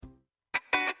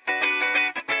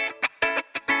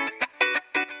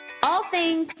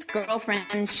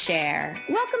Girlfriends Share.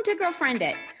 Welcome to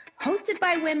GirlfriendIT, hosted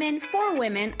by women for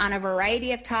women on a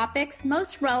variety of topics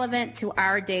most relevant to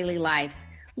our daily lives.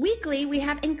 Weekly, we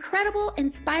have incredible,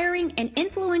 inspiring, and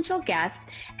influential guests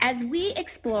as we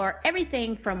explore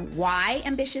everything from why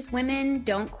ambitious women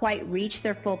don't quite reach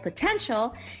their full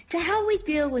potential to how we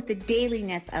deal with the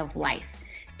dailiness of life.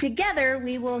 Together,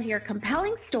 we will hear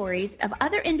compelling stories of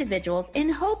other individuals in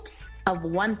hopes of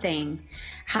one thing: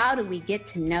 how do we get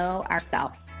to know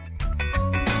ourselves?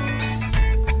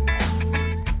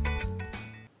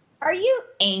 Are you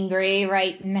angry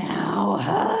right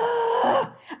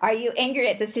now? Are you angry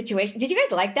at the situation? Did you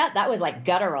guys like that? That was like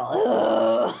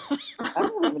guttural. I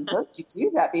haven't even heard you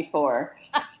do that before.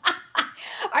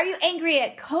 Are you angry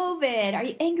at COVID? Are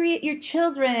you angry at your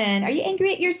children? Are you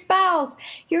angry at your spouse,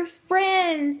 your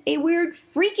friends, a weird,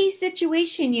 freaky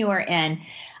situation you are in?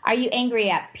 Are you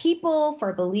angry at people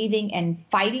for believing and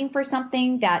fighting for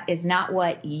something that is not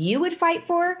what you would fight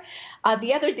for?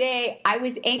 The other day, I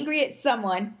was angry at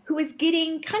someone who was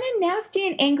getting kind of nasty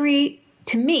and angry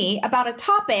to me about a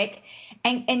topic,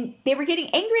 and they were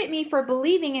getting angry at me for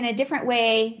believing in a different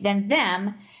way than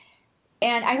them.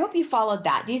 And I hope you followed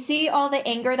that. Do you see all the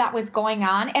anger that was going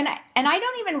on? And I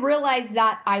don't even realize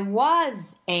that I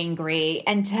was angry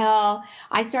until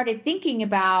I started thinking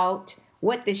about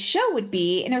what this show would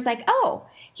be. And it was like, oh,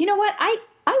 you know what? I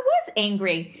was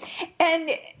angry.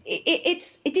 And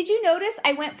did you notice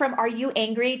I went from "are you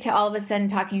angry" to all of a sudden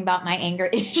talking about my anger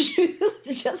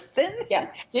issues just then? Yeah,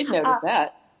 did notice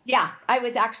that. Yeah, I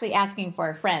was actually asking for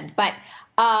a friend. But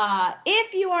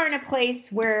if you are in a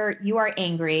place where you are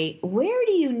angry, where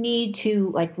do you need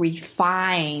to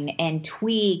refine and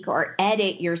tweak or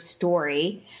edit your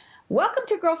story? Welcome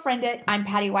to GirlfriendIT. I'm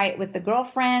Patty White with the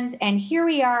Girlfriends, and here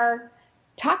we are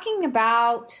talking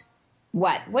about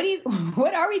what? What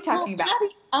are we talking about?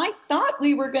 Patty, I thought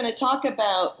we were going to talk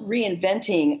about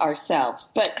reinventing ourselves,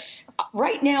 but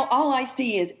right now all I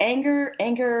see is anger,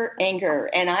 anger, anger,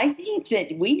 and I think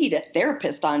that we need a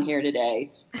therapist on here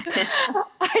today.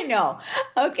 I know.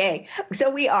 Okay, so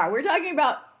we're talking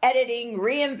about editing,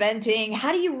 reinventing.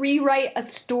 How do you rewrite a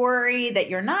story that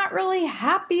you're not really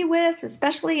happy with,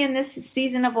 especially in this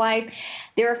season of life?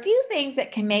 There are a few things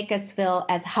that can make us feel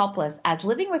as helpless as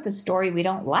living with a story we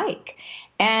don't like.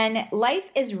 And life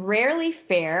is rarely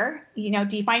fair. You know,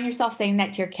 do you find yourself saying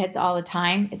that to your kids all the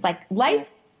time? It's like, life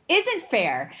isn't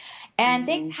fair. And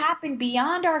things happen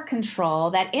beyond our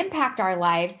control that impact our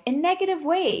lives in negative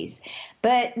ways.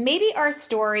 But maybe our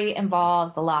story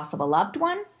involves the loss of a loved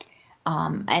one,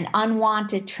 an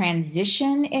unwanted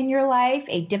transition in your life,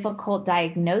 a difficult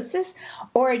diagnosis,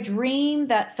 or a dream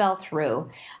that fell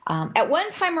through. At one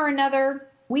time or another,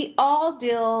 we all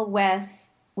deal with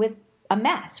a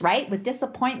mess, right? With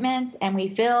disappointments, and we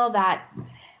feel that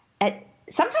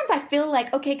sometimes I feel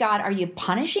like, okay, God, are you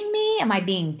punishing me? Am I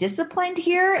being disciplined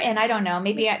here? And I don't know,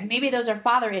 maybe those are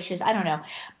father issues. I don't know.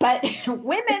 But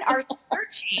women are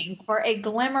searching for a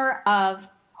glimmer of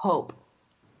hope.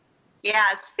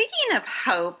 Yeah, speaking of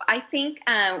hope, I think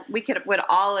we would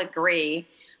all agree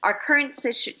our current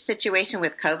situation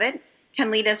with COVID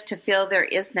can lead us to feel there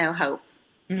is no hope.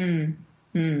 For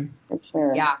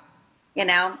sure. Yeah,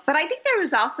 but I think there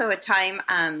was also a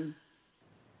time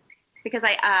because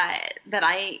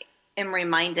I am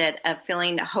reminded of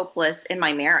feeling hopeless in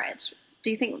my marriage. Do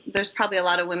you think there's probably a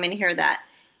lot of women here that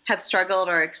have struggled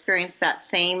or experienced that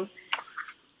same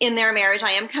in their marriage?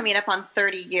 I am coming up on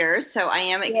 30 years, so I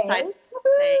am excited to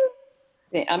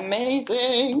say.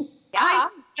 Amazing. Yeah,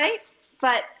 right?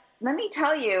 But let me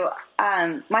tell you,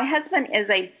 my husband is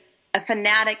a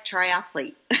fanatic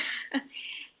triathlete,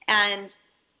 and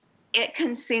it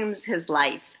consumes his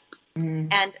life.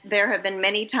 And there have been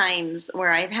many times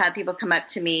where I've had people come up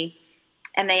to me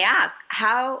and they ask,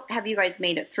 how have you guys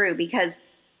made it through? Because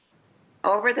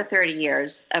over the 30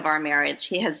 years of our marriage,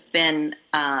 he has been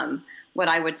what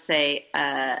I would say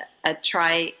a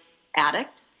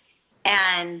tri-addict.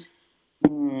 And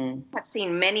I've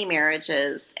seen many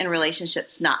marriages and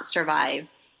relationships not survive.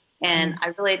 And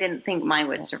I really didn't think mine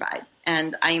would survive.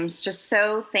 And I'm just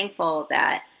so thankful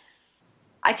that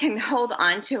I can hold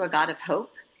on to a God of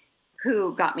hope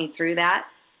who got me through that.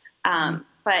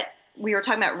 But we were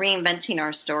talking about reinventing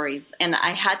our stories, and I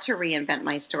had to reinvent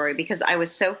my story because I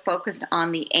was so focused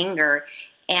on the anger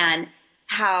and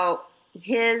how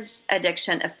his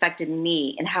addiction affected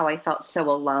me and how I felt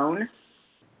so alone.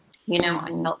 I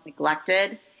felt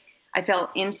neglected. I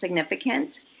felt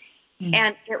insignificant.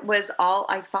 And it was all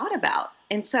I thought about.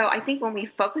 And so I think when we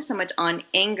focus so much on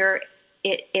anger,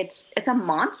 it's a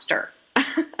monster.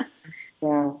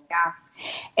 Yeah.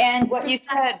 And what you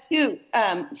said too,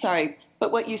 sorry,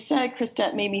 But what you said,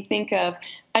 Christette, made me think of,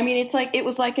 I mean, it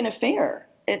was like an affair.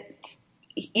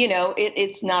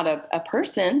 It's not a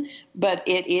person, but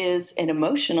it is an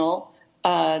emotional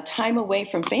time away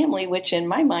from family, which in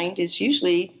my mind is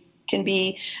usually can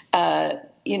be,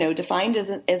 defined as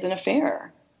an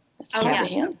affair. It's yeah.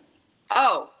 him.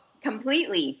 Oh,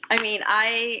 completely. I mean,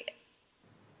 I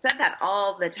said that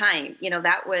all the time.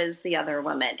 That was the other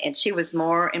woman, and she was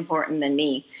more important than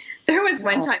me. There was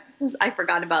one time, I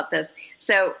forgot about this.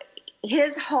 So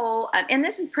his whole, and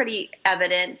this is pretty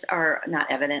evident, or not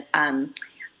evident,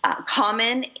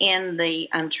 common in the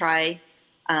tri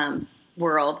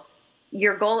world.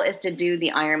 Your goal is to do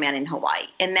the Ironman in Hawaii,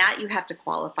 and that you have to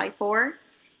qualify for.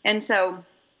 And so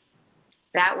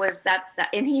that's that,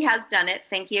 and he has done it.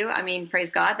 Thank you. I mean,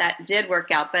 praise God, that did work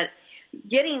out, but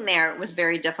getting there was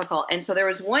very difficult. And so there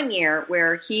was one year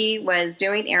where he was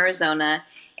doing Arizona,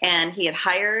 and he had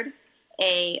hired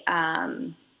a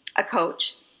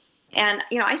coach. And,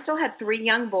 I still had 3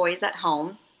 young boys at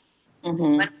home,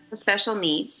 one with special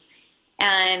needs.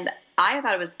 And I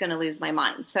thought I was going to lose my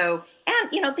mind. So,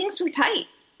 and, things were tight.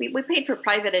 We paid for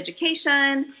private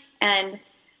education, and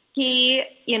he,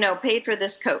 paid for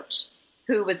this coach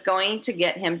who was going to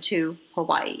get him to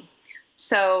Hawaii.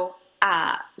 So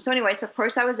anyways, of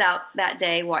course I was out that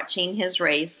day watching his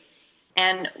race,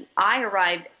 and I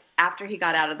arrived after he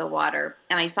got out of the water,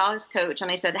 and I saw his coach, and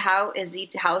I said,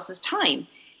 how's his time?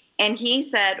 And he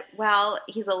said, well,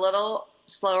 he's a little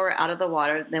slower out of the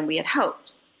water than we had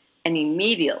hoped. And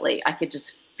immediately I could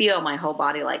just feel my whole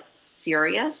body like,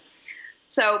 serious?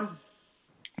 So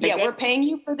we're paying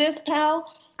you for this,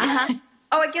 pal.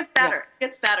 Oh, it gets better. Yeah. It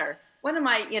gets better. One of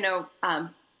my,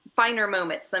 finer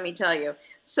moments, let me tell you.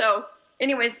 So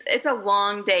anyways, it's a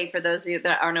long day for those of you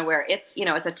that aren't aware. It's,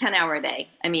 it's a 10-hour day.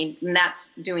 I mean,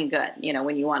 that's doing good,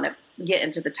 when you want to get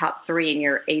into the top 3 in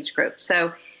your age group.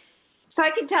 So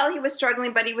I could tell he was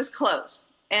struggling, but he was close.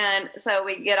 And so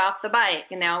we get off the bike,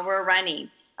 and now we're running.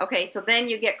 Okay, so then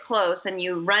you get close, and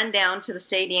you run down to the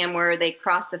stadium where they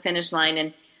cross the finish line,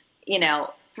 and,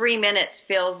 3 minutes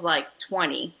feels like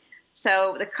 20.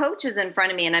 So the coach is in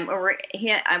front of me, and I'm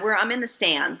in the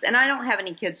stands, and I don't have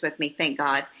any kids with me, thank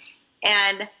God.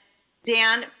 And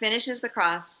Dan finishes the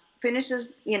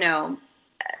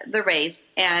race,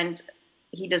 and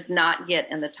he does not get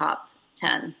in the top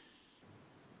 10.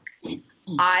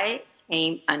 I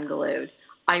came unglued.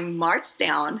 I marched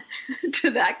down to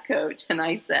that coach, and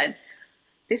I said,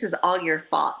 this is all your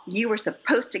fault. You were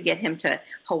supposed to get him to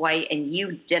Hawaii, and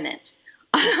you didn't.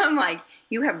 I'm like,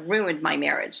 you have ruined my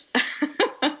marriage.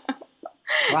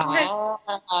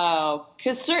 Wow.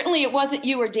 Because certainly it wasn't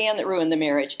you or Dan that ruined the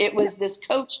marriage. It was this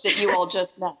coach that you all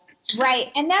just met.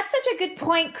 Right. And that's such a good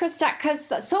point, Krista, because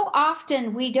so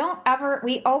often we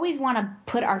always want to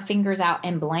put our fingers out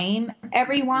and blame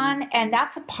everyone. And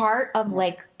that's a part of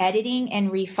like editing and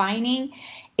refining,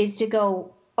 is to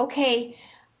go, okay,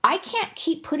 I can't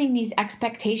keep putting these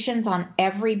expectations on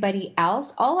everybody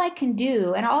else. All I can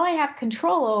do and all I have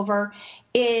control over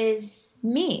is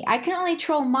me. I can only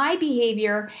control my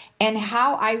behavior and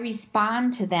how I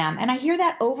respond to them. And I hear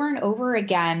that over and over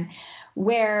again,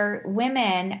 where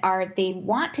women they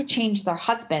want to change their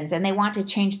husbands, and they want to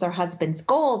change their husbands'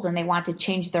 goals, and they want to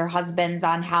change their husbands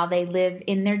on how they live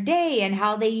in their day and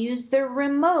how they use their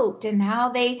remote and how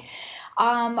they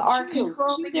are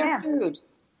controlling their them. Food.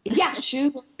 Yeah,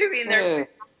 chewing their food.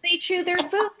 They chew their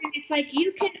food, and it's like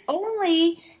you can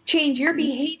only change your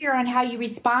behavior on how you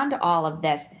respond to all of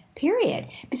this. Period.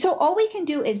 So all we can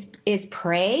do is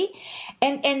pray,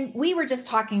 and we were just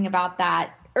talking about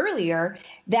that earlier,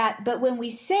 but when we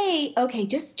say, okay,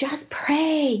 just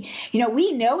pray,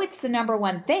 we know it's the number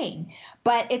one thing,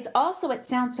 but it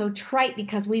sounds so trite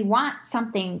because we want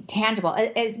something tangible.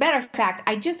 As a matter of fact,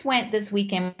 I just went this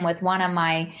weekend with one of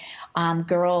my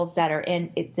girls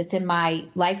that's in my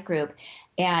life group.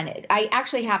 And I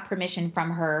actually have permission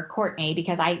from her, Courtney,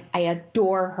 because I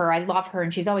adore her. I love her.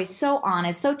 And she's always so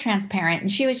honest, so transparent.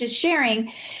 And she was just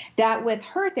sharing that with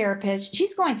her therapist,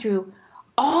 she's going through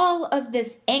all of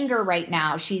this anger right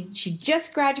now. She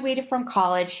just graduated from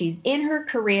college. She's in her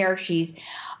career. She's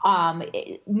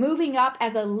moving up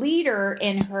as a leader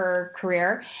in her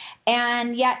career.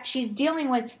 And yet she's dealing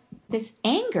with this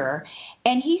anger.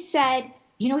 And he said,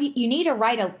 you need to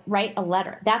write a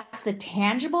letter. That's the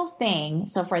tangible thing.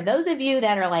 So for those of you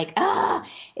that are like,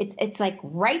 it's like,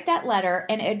 write that letter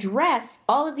and address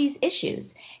all of these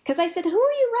issues. Because I said, who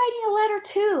are you writing a letter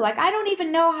to? Like, I don't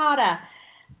even know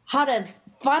how to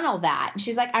funnel that. And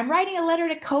she's like, I'm writing a letter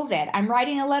to COVID. I'm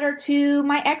writing a letter to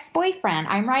my ex-boyfriend.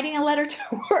 I'm writing a letter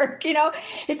to work.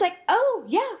 It's like, oh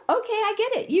yeah, okay, I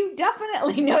get it. You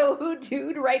definitely know who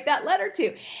to write that letter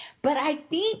to. But I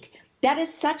think that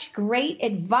is such great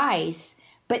advice,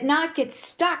 but not get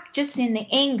stuck just in the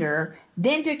anger,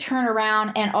 then to turn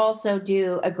around and also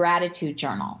do a gratitude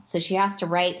journal. So she has to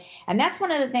write. And that's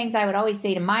one of the things I would always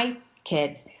say to my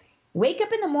kids, wake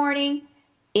up in the morning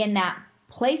in that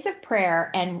place of prayer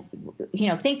and,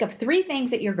 think of 3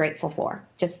 things that you're grateful for,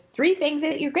 just 3 things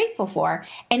that you're grateful for.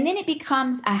 And then it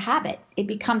becomes a habit. It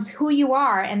becomes who you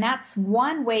are. And that's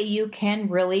one way you can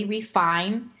really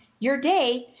refine your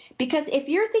day. Because if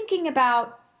you're thinking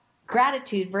about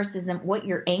gratitude versus what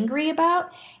you're angry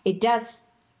about, it does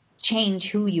change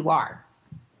who you are.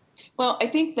 Well, I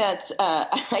think that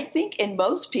I think in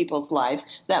most people's lives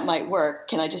that might work.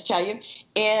 Can I just tell you?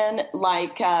 In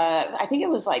I think it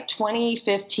was like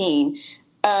 2015,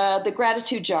 the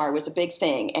gratitude jar was a big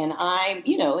thing. And I'm,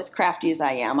 as crafty as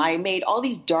I am, I made all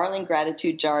these darling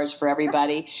gratitude jars for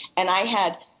everybody. And I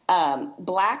had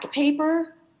black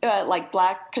paper, like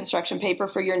black construction paper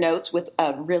for your notes with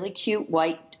a really cute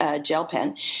white gel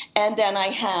pen. And then I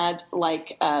had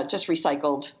just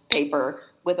recycled paper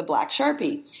with a black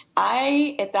Sharpie.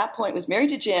 I, at that point, was married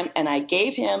to Jim, and I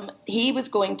gave him, he was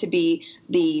going to be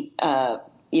the, the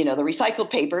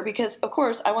recycled paper because, of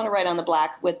course, I want to write on the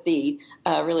black with the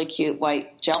really cute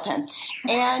white gel pen.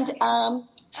 And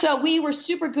so we were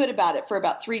super good about it for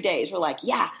about 3 days. We're like,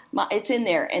 yeah, it's in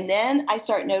there. And then I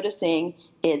start noticing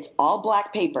it's all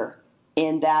black paper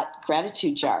in that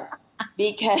gratitude jar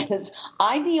because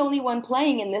I'm the only one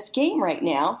playing in this game right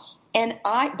now. And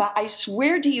I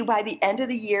swear to you, by the end of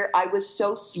the year, I was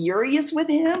so furious with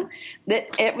him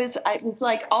that it was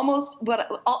like almost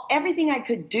everything I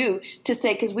could do to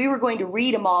say, because we were going to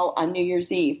read them all on New Year's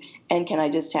Eve. And can I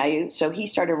just tell you, so he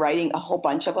started writing a whole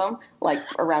bunch of them, like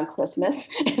around Christmas,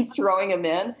 and throwing them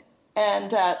in.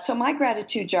 And so my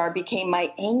gratitude jar became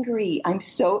my I'm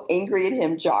so angry at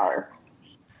him jar.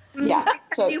 Yeah.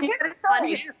 So you put it on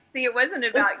him. See, it wasn't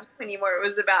about you anymore. It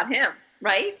was about him.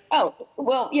 Right? Oh,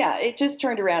 well, yeah, it just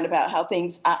turned around about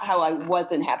how I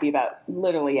wasn't happy about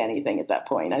literally anything at that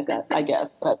point, I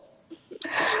guess. But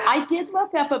I did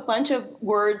look up a bunch of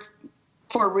words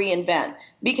for reinvent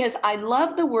because I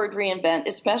love the word reinvent,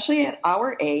 especially at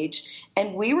our age.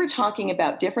 And we were talking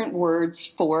about different words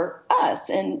for us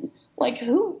and like,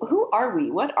 who are we?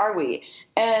 What are we?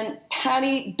 And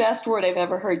Patty, best word I've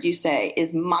ever heard you say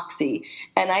is moxie.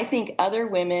 And I think other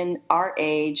women our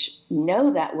age know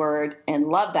that word and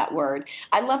love that word.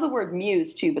 I love the word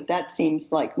muse too, but that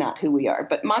seems like not who we are.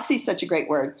 But moxie is such a great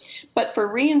word. But for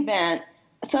reinvent,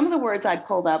 some of the words I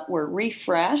pulled up were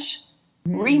refresh,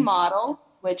 remodel,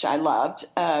 which I loved,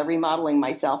 remodeling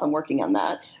myself. I'm working on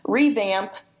that.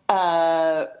 Revamp,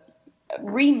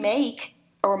 remake,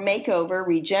 or makeover,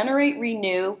 regenerate,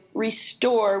 renew,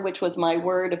 restore, which was my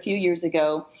word a few years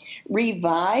ago,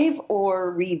 revive or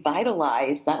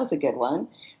revitalize, that was a good one,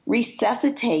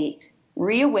 resuscitate,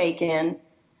 reawaken.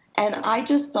 And I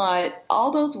just thought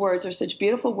all those words are such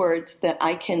beautiful words that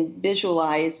I can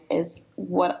visualize as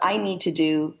what I need to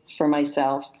do for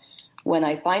myself when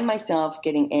I find myself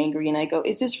getting angry and I go,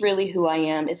 is this really who I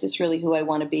am? Is this really who I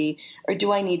want to be? Or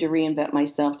do I need to reinvent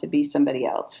myself to be somebody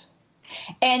else?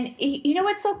 And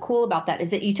what's so cool about that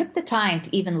is that you took the time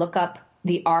to even look up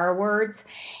the R words,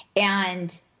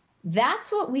 and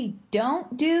that's what we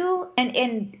don't do.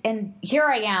 And here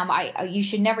I am. You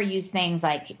should never use things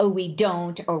like, oh, we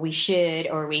don't, or we should,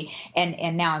 or we,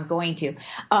 and now I'm going to.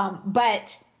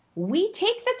 But we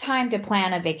take the time to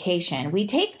plan a vacation. We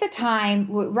take the time.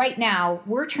 Right now,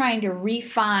 we're trying to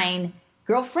refine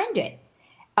GirlfriendIT.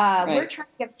 Right. We're trying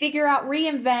to figure out,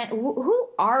 reinvent, who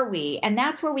are we? And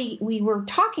that's where we were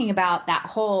talking about that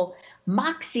whole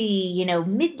moxie,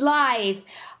 midlife.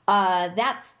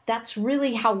 That's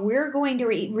really how we're going to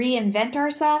reinvent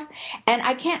ourselves. And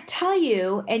I can't tell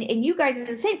you, and you guys are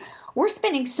the same, we're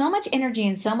spending so much energy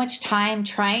and so much time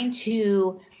trying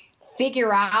to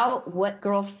figure out what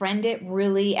GirlfriendIT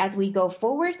really as we go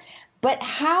forward. But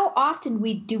how often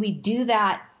do we do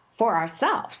that for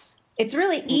ourselves? It's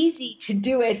really easy to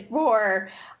do it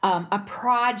for a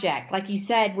project, like you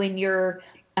said, when you're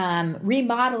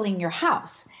remodeling your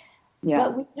house. Yeah.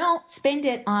 But we don't spend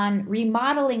it on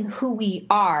remodeling who we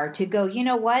are to go, you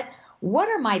know what? What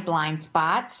are my blind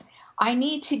spots? I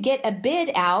need to get a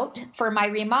bid out for my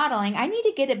remodeling. I need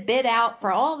to get a bid out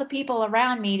for all the people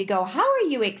around me to go, how are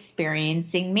you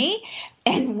experiencing me?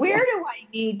 And where do I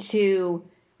need to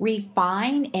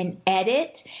refine and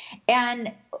edit?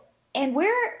 And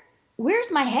where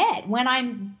where's my head when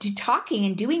I'm talking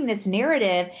and doing this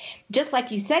narrative? Just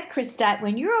like you said, Krista,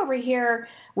 when you're over here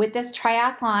with this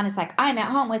triathlon, it's like, I'm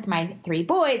at home with my 3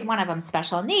 boys, one of them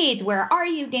special needs. Where are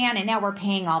you, Dan? And now we're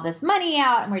paying all this money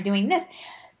out and we're doing this.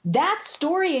 That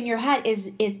story in your head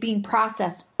is being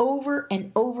processed over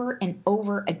and over and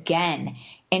over again,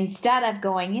 instead of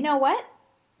going, you know what?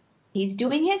 He's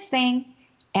doing his thing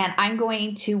and I'm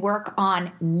going to work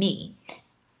on me.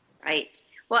 Right.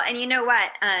 Well, and you know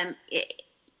what?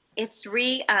 It's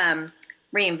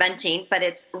reinventing, but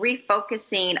it's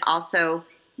refocusing also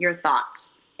your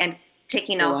thoughts and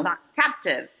taking all thoughts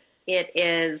captive. It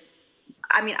is,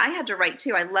 I mean, I had to write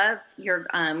too. I love your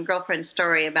girlfriend's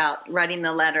story about writing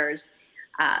the letters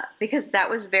because that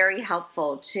was very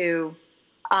helpful to,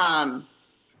 hold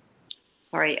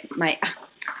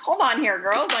on here,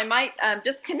 girls. I might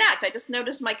disconnect. I just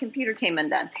noticed my computer came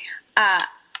undone.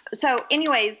 So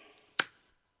anyways,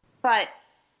 but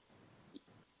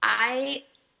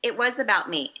it was about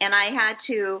me, and I had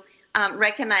to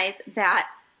recognize that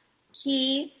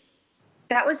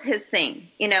that was his thing.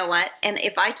 You know what? And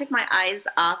if I took my eyes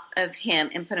off of him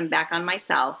and put them back on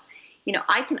myself, you know,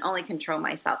 I can only control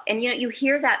myself. And, you know, you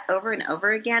hear that over and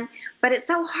over again, but it's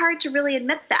so hard to really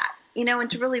admit that, you know, and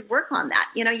to really work on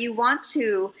that. You know, you want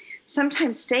to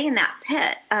sometimes stay in that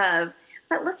pit of,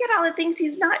 but look at all the things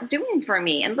he's not doing for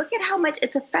me. And look at how much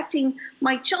it's affecting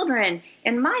my children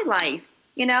and my life,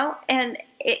 you know, and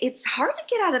it's hard to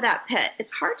get out of that pit.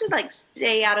 It's hard to like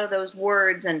stay out of those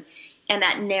words and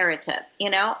that narrative, you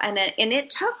know, and it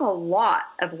took a lot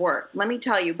of work, let me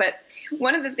tell you. But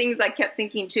one of the things I kept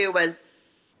thinking too was,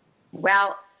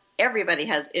 well, everybody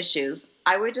has issues.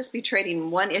 I would just be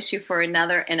trading one issue for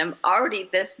another, and I'm already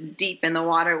this deep in the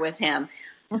water with him.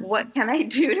 What can I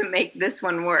do to make this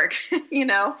one work? You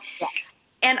know? Yeah.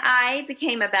 And I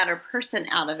became a better person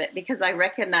out of it because I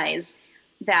recognized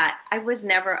that I was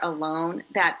never alone,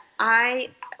 that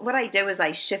what I did was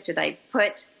I shifted. I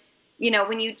put, you know,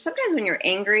 sometimes when you're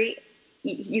angry,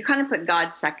 you kind of put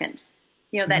God second,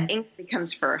 you know, that anger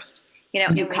comes first, you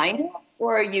know. You kind of,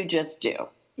 or you just do.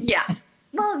 Yeah.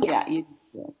 Well, yeah. You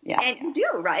do. Yeah. And you do,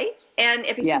 right? And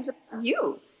it becomes about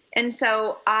you. And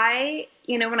so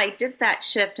you know, when I did that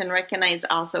shift and recognized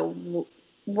also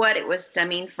what it was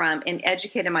stemming from and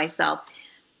educated myself,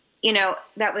 you know,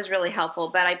 that was really helpful.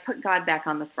 But I put God back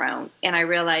on the throne and I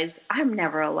realized I'm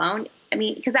never alone. I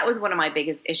mean, because that was one of my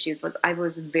biggest issues was I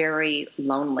was very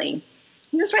lonely.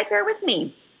 He was right there with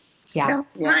me. Yeah.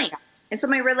 Yeah. And so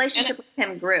my relationship with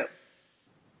him grew.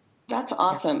 That's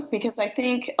awesome, because I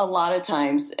think a lot of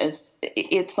times, as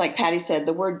it's like Patty said,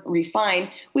 the word refine,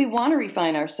 we want to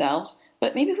refine ourselves,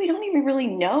 but maybe we don't even really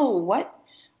know what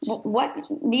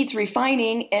needs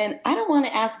refining. And I don't want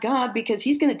to ask God because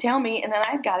he's going to tell me and then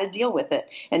I've got to deal with it.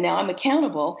 And now I'm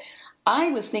accountable.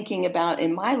 I was thinking about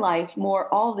in my life more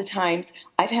all the times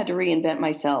I've had to reinvent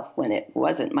myself when it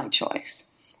wasn't my choice.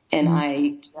 And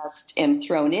I just am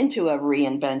thrown into a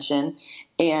reinvention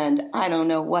and I don't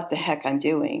know what the heck I'm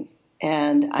doing.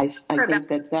 And I think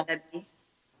that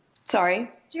sorry?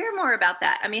 Share more about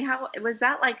that. I mean, how was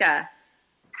that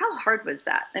how hard was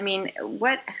that? I mean,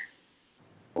 what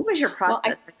was your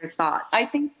process of your thoughts? I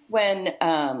think when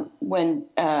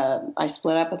I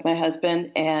split up with my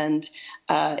husband and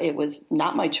it was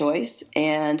not my choice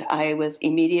and I was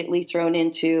immediately thrown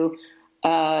into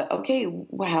okay,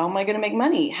 well, how am I going to make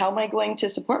money? How am I going to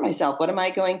support myself? What am I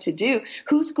going to do?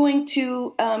 Who's going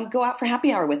to go out for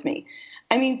happy hour with me?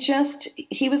 I mean,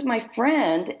 he was my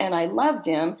friend and I loved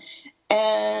him.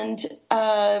 And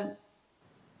to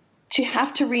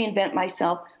have to reinvent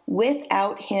myself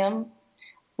without him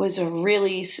was a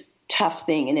really tough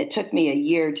thing. And it took me a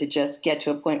year to just get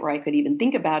to a point where I could even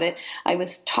think about it. I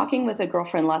was talking with a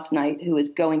girlfriend last night who is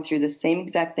going through the same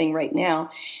exact thing right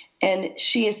now. And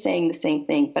she is saying the same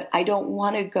thing, but I don't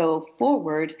want to go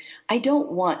forward. I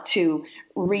don't want to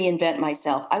reinvent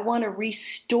myself. I want to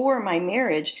restore my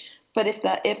marriage. But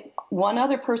if one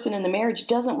other person in the marriage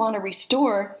doesn't want to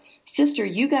restore, sister,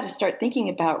 you got to start thinking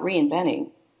about reinventing.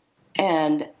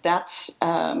 And that's,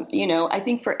 I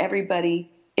think for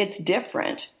everybody, it's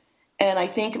different. And I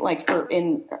think like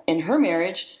in her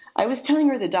marriage, I was telling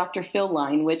her the Dr. Phil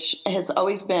line, which has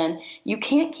always been, you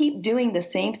can't keep doing the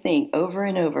same thing over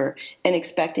and over and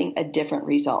expecting a different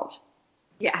result.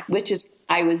 Yeah. Which is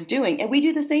I was doing. And we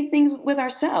do the same thing with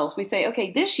ourselves. We say,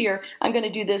 okay, this year I'm going to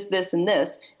do this, this, and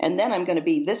this, and then I'm going to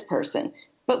be this person.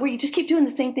 But we just keep doing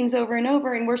the same things over and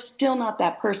over, and we're still not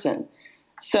that person.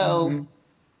 So,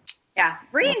 yeah,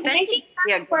 reinventing.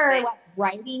 We're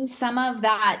writing some of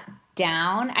that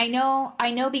down. I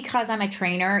know because I'm a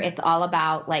trainer, it's all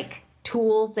about like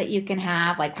tools that you can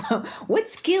have, like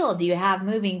what skill do you have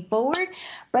moving forward?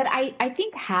 But I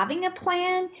think having a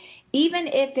plan, even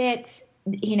if it's,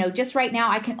 just right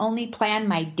now I can only plan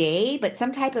my day, but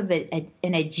some type of an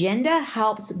agenda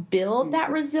helps build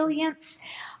that resilience.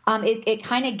 It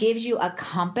kind of gives you a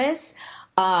compass,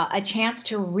 a chance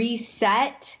to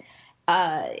reset.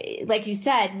 Like you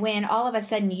said, when all of a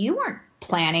sudden you weren't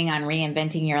planning on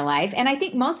reinventing your life. And I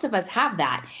think most of us have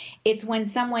that. It's when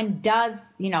someone does,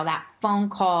 that phone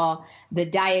call, the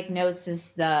diagnosis,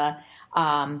 the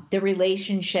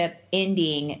relationship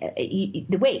ending.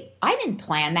 Wait, I didn't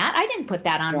plan that. I didn't put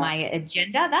that on my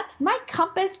agenda. That's my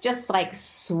compass just like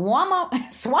swung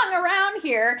around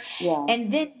here. Yeah.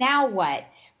 And then now what?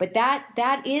 But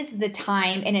that is the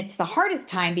time, and it's the hardest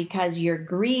time because you're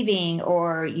grieving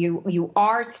or you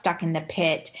are stuck in the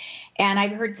pit. And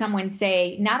I've heard someone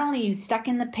say, not only are you stuck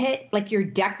in the pit, like you're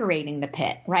decorating the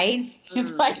pit, right?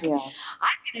 It's like, I'm going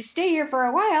to stay here for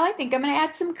a while. I think I'm going to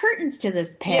add some curtains to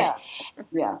this pit.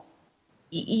 Yeah.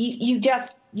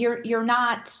 You're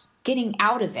not getting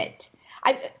out of it.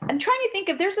 I'm trying to think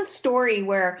if there's a story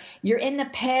where you're in the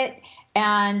pit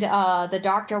and the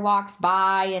doctor walks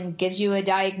by and gives you a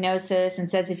diagnosis and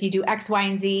says, if you do X, Y,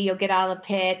 and Z, you'll get out of the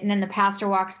pit. And then the pastor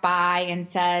walks by and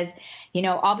says,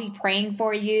 I'll be praying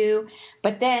for you.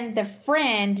 But then the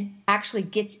friend actually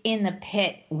gets in the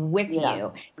pit with you.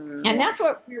 Mm-hmm. And that's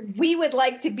what we would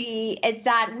like to be, is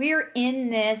that we're in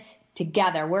this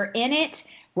together. We're in it.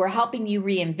 We're helping you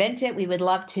reinvent it. We would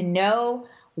love to know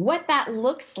what that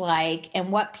looks like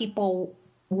and what people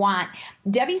want.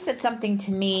 Debbie said something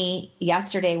to me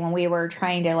yesterday when we were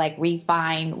trying to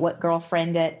refine what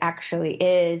GirlfriendIT actually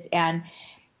is. And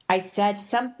I said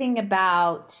something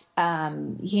about,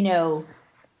 having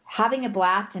a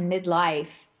blast in midlife.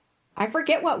 I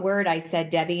forget what word I said,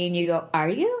 Debbie, and you go, are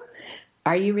you?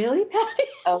 Are you really, Patty?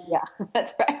 Oh, yeah,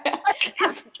 that's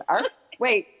right.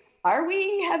 Wait, are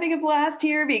we having a blast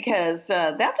here? Because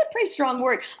that's a pretty strong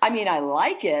word. I mean, I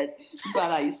like it,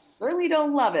 but I certainly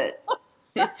don't love it.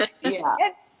 Yeah.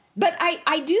 But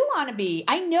I do want to be.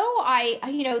 I know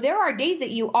there are days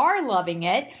that you are loving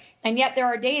it, and yet there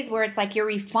are days where it's like you're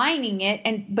refining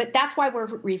it, but that's why we're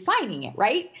refining it,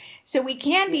 right? So we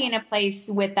can be in a place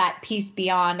with that peace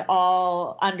beyond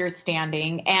all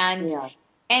understanding, and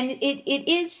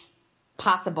it is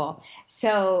possible.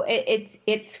 So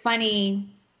it's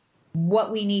funny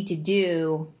what we need to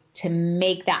do to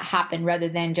make that happen rather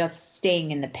than just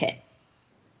staying in the pit.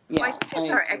 Yeah, well, I think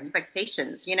it's our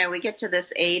expectations. We get to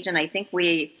this age, and I think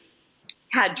we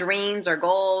had dreams or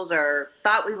goals or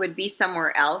thought we would be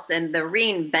somewhere else. And the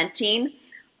reinventing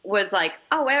was like,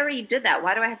 oh, I already did that.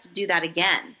 Why do I have to do that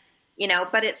again?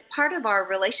 But it's part of our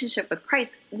relationship with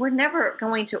Christ. We're never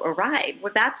going to arrive.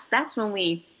 Well, that's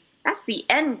the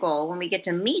end goal when we get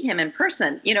to meet him in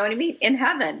person, you know what I mean? In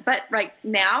heaven. But right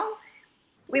now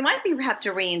we might have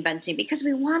to reinventing because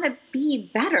we want to be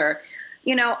better.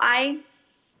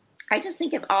 I just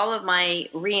think of all of my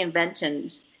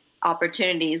reinventions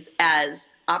opportunities as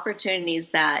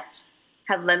opportunities that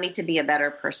have led me to be a better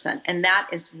person. And that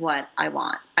is what I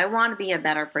want. I want to be a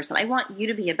better person. I want you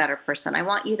to be a better person. I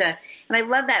want you to, and I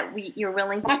love that you're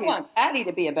willing to. I want Patty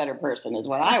to be a better person is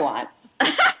what I want.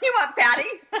 You want Patty?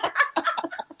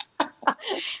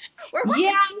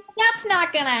 Yeah, that's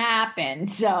not going to happen.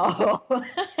 So,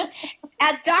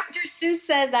 as Dr. Seuss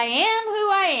says, I am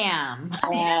who I am.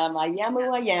 I am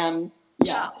who I am.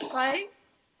 Yeah. Right?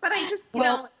 But I just,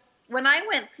 when I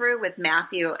went through with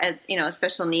Matthew as,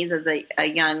 special needs as a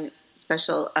young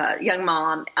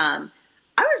mom, I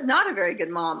was not a very good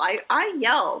mom. I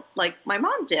yelled like my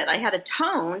mom did. I had a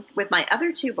tone with my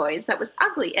other two boys that was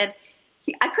ugly. And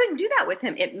I couldn't do that with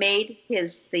him. It made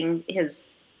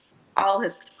all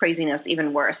his craziness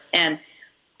even worse. And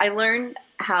I learned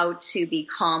how to be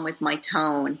calm with my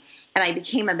tone, and I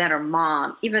became a better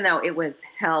mom, even though it was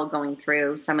hell going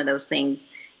through some of those things.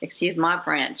 Excuse my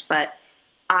French, but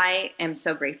I am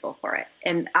so grateful for it.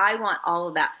 And I want all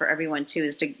of that for everyone too,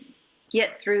 is to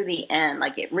get through the end.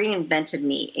 Like it reinvented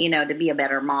me, to be a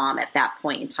better mom at that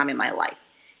point in time in my life.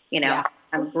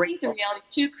 I'm grateful. The reality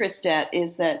too, Christette,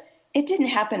 is that it didn't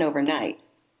happen overnight.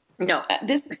 No.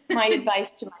 My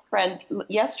advice to my friend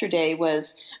yesterday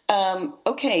was,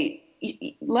 okay,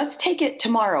 let's take it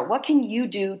tomorrow. What can you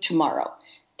do tomorrow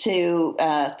to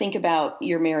think about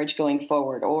your marriage going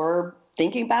forward, or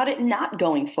thinking about it not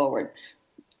going forward?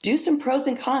 Do some pros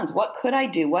and cons. What could I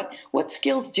do? What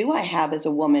skills do I have as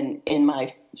a woman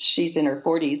she's in her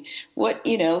 40s.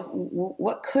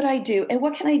 What could I do? And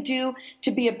what can I do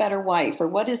to be a better wife? Or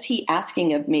what is he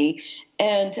asking of me?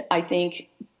 And I think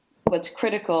what's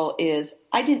critical is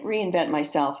I didn't reinvent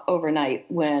myself overnight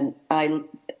when I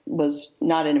was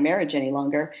not in a marriage any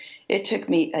longer, it took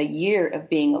me a year of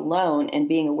being alone and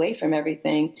being away from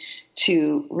everything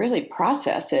to really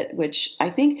process it, which I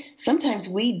think sometimes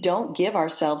we don't give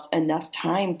ourselves enough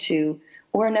time to,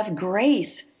 or enough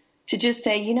grace to just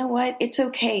say, you know what, it's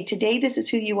okay. Today, this is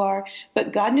who you are,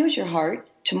 but God knows your heart.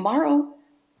 Tomorrow,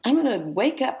 I'm going to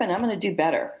wake up and I'm going to do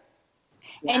better.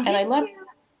 And I love.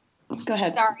 Go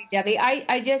ahead. Sorry, Debbie.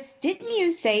 I just, didn't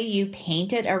you say you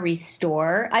painted a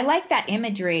restore? I like that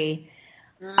imagery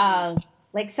of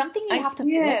like something you have to.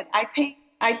 Did.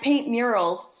 I paint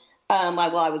murals.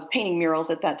 I was painting murals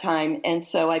at that time, and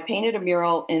so I painted a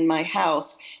mural in my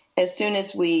house as soon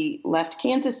as we left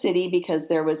Kansas City because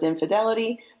there was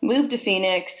infidelity. Moved to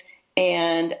Phoenix,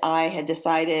 and I had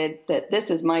decided that this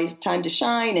is my time to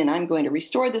shine, and I'm going to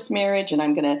restore this marriage, and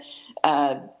I'm going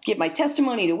to give my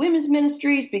testimony to women's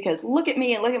ministries because look at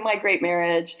me and look at my great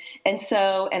marriage. And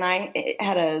I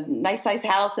had a nice size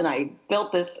house, and I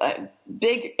built this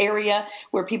big area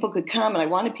where people could come, and I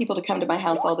wanted people to come to my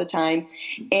house all the time.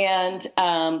 And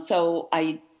so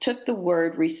I took the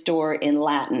word restore in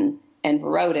Latin and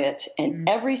wrote it, and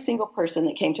every single person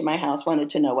that came to my house wanted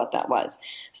to know what that was.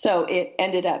 So it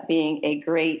ended up being a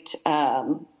great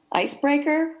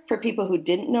icebreaker for people who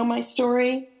didn't know my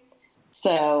story.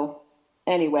 So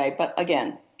anyway, but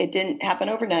again, it didn't happen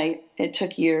overnight. It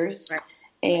took years. Right.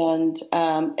 And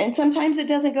sometimes it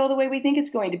doesn't go the way we think it's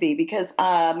going to be because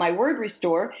my word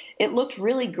restore, it looked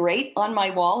really great on my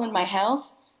wall in my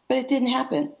house, but it didn't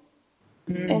happen.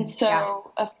 And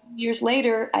so a few years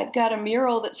later, I've got a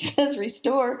mural that says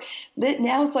restore that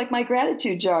now it's like my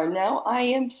gratitude jar. Now I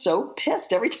am so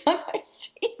pissed every time I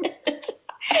see it.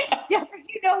 Yeah,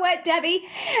 you know what, Debbie?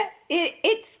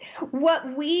 It's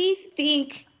what we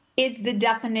think is the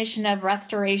definition of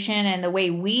restoration and the way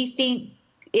we think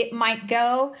it might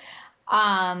go.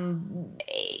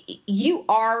 You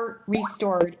are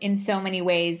restored in so many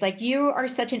ways. Like you are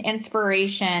such an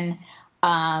inspiration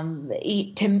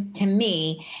to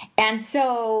me. And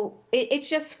so it's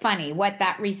just funny what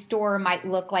that restore might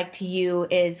look like to you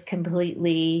is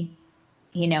completely,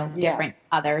 different to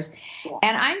others. Yeah.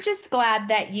 And I'm just glad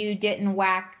that you didn't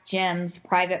whack Jim's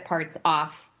private parts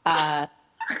off.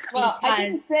 Well,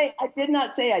 I did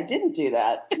not say I didn't do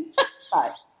that.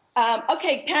 But,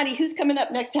 okay, Patty, who's coming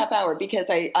up next half hour?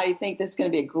 Because I think this is going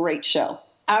to be a great show.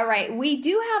 All right. We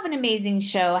do have an amazing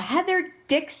show. Heather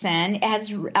Dixon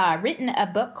has written a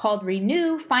book called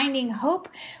Renew, Finding Hope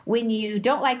When You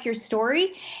Don't Like Your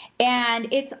Story. And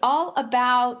it's all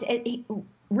about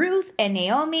Ruth and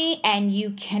Naomi, and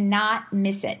you cannot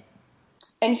miss it.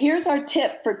 And here's our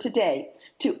tip for today.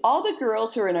 To all the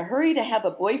girls who are in a hurry to have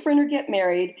a boyfriend or get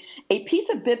married, a piece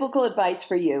of biblical advice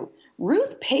for you.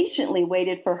 Ruth patiently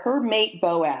waited for her mate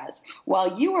Boaz.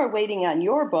 While you are waiting on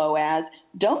your Boaz,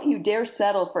 don't you dare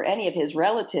settle for any of his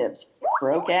relatives.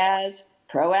 Broke-as,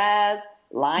 pro-as,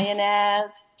 lying-as,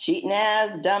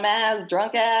 cheating-as, dumb-as,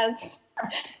 drunk-as,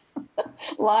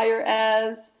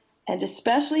 liar-as, and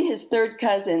especially his third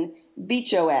cousin,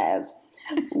 bicho-as.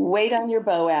 Wait on your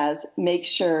Boaz. Make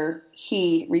sure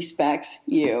he respects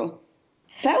you.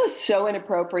 That was so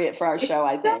inappropriate for our show,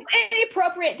 I think. So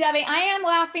inappropriate, Debbie. I am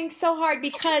laughing so hard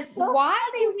because why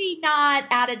do we not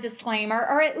add a disclaimer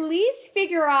or at least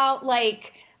figure out,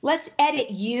 let's edit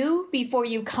you before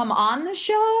you come on the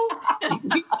show? You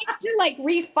need to,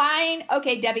 refine.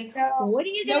 Okay, Debbie, what are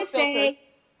you going to say?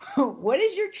 What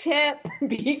is your tip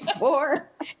before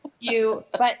you?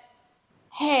 But,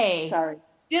 hey. Sorry.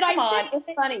 Did I say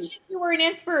it's funny. You were an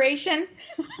inspiration?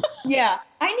 Yeah.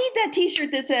 I need that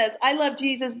T-shirt that says, I love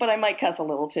Jesus, but I might cuss a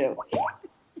little too.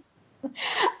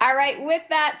 All right. With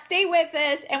that, stay with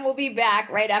us, and we'll be back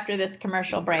right after this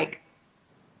commercial break.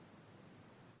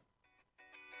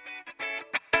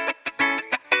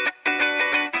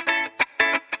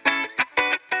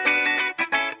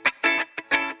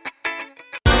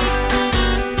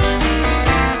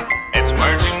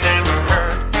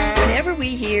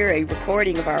 A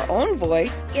recording of our own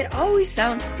voice, it always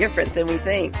sounds different than we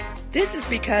think. This is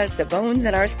because the bones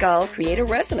in our skull create a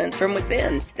resonance from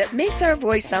within that makes our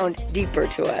voice sound deeper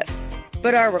to us.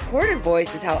 But our recorded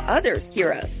voice is how others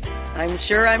hear us. I'm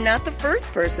sure I'm not the first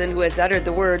person who has uttered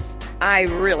the words, I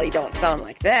really don't sound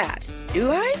like that. Do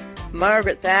I?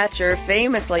 Margaret Thatcher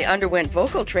famously underwent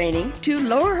vocal training to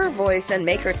lower her voice and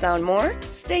make her sound more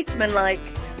statesmanlike.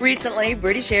 Recently,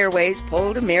 British Airways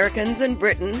polled Americans and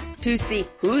Britons to see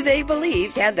who they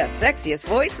believed had the sexiest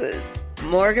voices.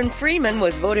 Morgan Freeman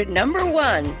was voted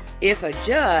 #1. If a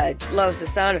judge loves the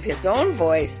sound of his own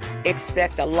voice,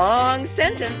 expect a long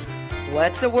sentence.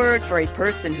 What's a word for a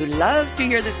person who loves to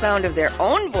hear the sound of their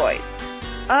own voice?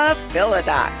 A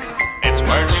philodox. It's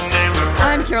merging neighborhood.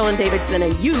 I'm Carolyn Davidson,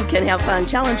 and you can have fun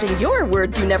challenging your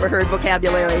words you never heard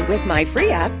vocabulary with my free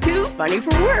app, Too Funny for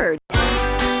Words.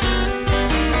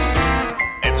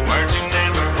 It's words you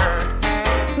never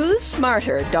heard. Who's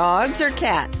smarter, dogs or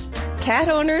cats? Cat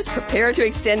owners, prepare to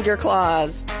extend your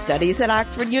claws. Studies at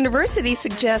Oxford University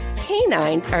suggest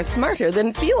canines are smarter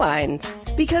than felines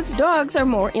because dogs are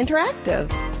more interactive.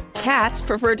 Cats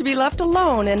prefer to be left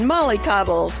alone and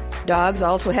mollycoddled. Dogs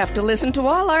also have to listen to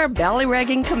all our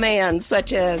ballyragging commands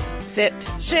such as sit,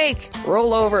 shake,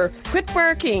 roll over, quit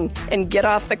barking, and get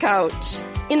off the couch.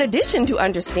 In addition to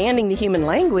understanding the human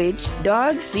language,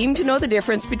 dogs seem to know the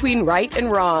difference between right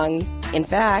and wrong. In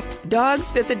fact,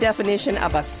 dogs fit the definition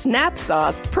of a snap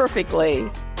sauce perfectly.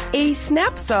 A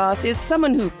snap sauce is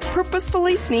someone who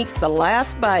purposefully sneaks the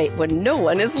last bite when no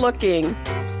one is looking.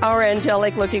 Our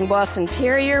angelic-looking Boston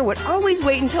Terrier would always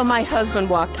wait until my husband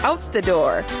walked out the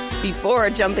door before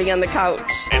jumping on the couch.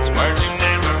 It's words you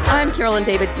never heard. I'm Carolyn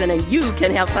Davidson, and you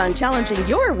can have fun challenging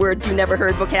your words you never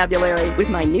heard vocabulary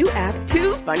with my new app,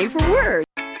 Too Funny for Words.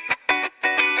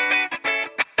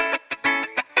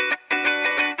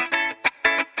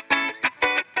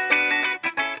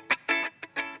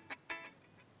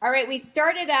 All right, we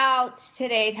started out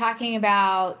today talking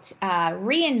about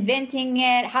reinventing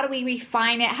it. How do we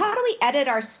refine it? How do we edit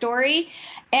our story?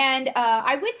 And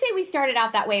I would say we started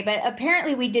out that way, but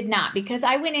apparently we did not, because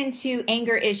I went into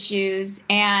anger issues,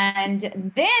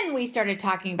 and then we started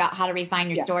talking about how to refine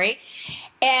your story.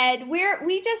 And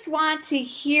we just want to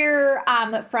hear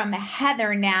from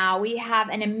Heather now. We have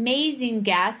an amazing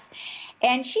guest,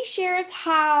 and she shares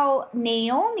how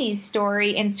Naomi's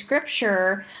story in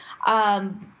Scripture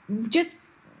just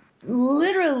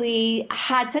literally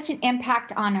had such an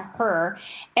impact on her.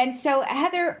 And so,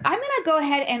 Heather, I'm going to go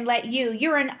ahead and let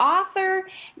you're an author.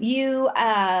 You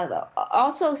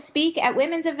also speak at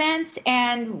women's events,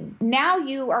 and now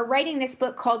you are writing this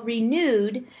book called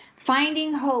Renewed,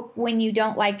 Finding Hope When You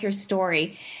Don't Like Your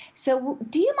Story. So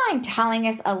do you mind telling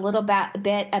us a little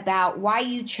bit about why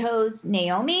you chose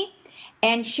Naomi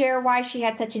and share why she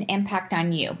had such an impact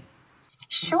on you?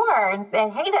 Sure. And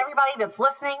hey to everybody that's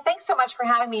listening. Thanks so much for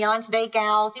having me on today,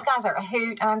 gals. You guys are a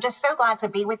hoot. I'm just so glad to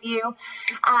be with you.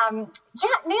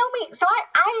 Naomi, so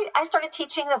I started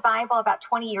teaching the Bible about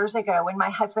 20 years ago when my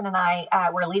husband and I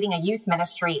were leading a youth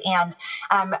ministry. And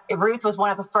Ruth was one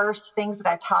of the first things that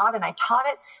I taught, and I taught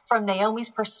it from Naomi's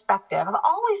perspective. I've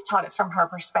always taught it from her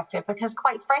perspective because,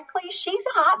 quite frankly, she's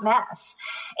a hot mess.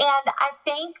 And I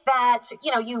think that,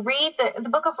 you read the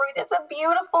book of Ruth. It's a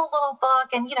beautiful little book,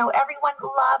 and, everyone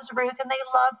loves Ruth and they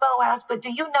love Boaz. But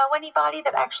do you know anybody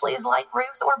that actually is like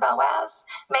Ruth or Boaz?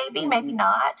 Maybe, maybe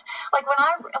not. Like when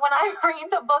I read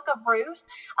the book of Ruth,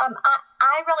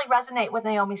 I really resonate with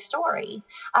Naomi's story.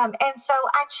 And so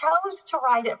I chose to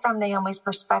write it from Naomi's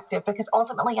perspective because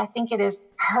ultimately I think it is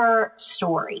her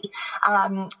story.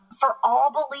 For all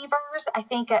believers, I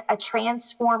think a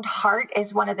transformed heart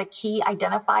is one of the key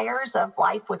identifiers of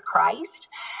life with Christ.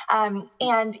 And,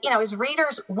 as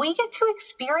readers, we get to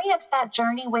experience that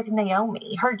journey with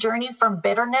Naomi, her journey from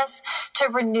bitterness to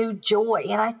renewed joy.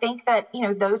 And I think that,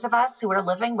 those of us who are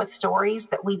living with stories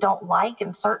that we don't like,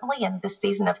 and certainly in this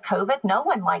season of COVID, no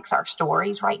one likes our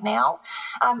stories right now.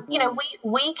 We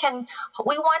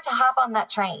want to hop on that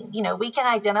train. We can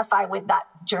identify with that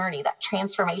journey, that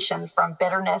transformation from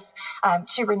bitterness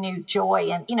to renewed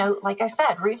joy. And, like I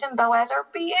said, Ruth and Boaz are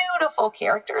beautiful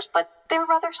characters, but they're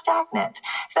rather stagnant.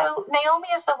 So Naomi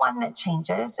is the one that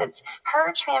changes. It's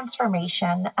her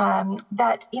transformation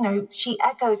that, she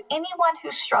echoes anyone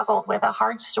who struggled with a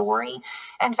hard story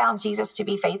and found Jesus to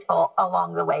be faithful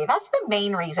along the way. That's the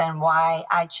main reason why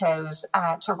I chose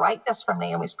to write this from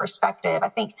Naomi's perspective. I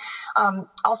think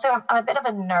also I'm a bit of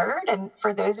a nerd. And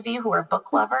for those of you who are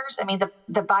book lovers, I mean,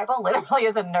 the Bible literally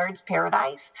is a nerd's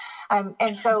paradise.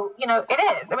 And so, it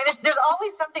is. I mean, there's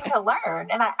always something to learn.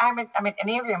 And I'm an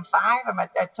Enneagram 5. I'm a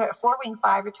 4-wing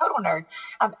 5, a total nerd.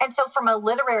 And so from a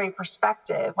literary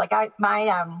perspective, like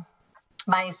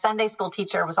my Sunday school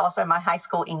teacher was also my high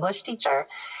school English teacher.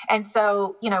 And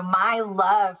so, my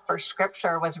love for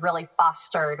scripture was really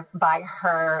fostered by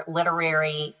her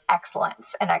literary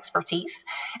excellence and expertise.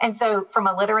 And so from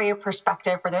a literary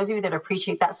perspective, for those of you that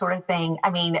appreciate that sort of thing, I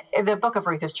mean, the book of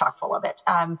Ruth is chock full of it.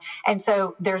 And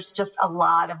so there's just a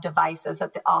lot of devices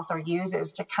that the author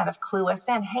uses to kind of clue us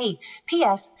in. Hey,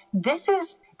 P.S.,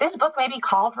 this book may be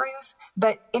called Ruth,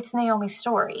 but it's Naomi's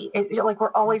story.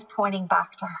 We're always pointing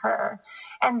back to her.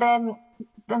 And then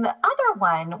the other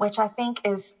one, which I think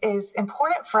is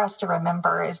important for us to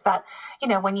remember, is that,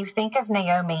 when you think of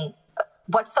Naomi,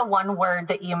 what's the one word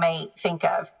that you may think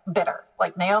of? Bitter.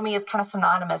 Like Naomi is kind of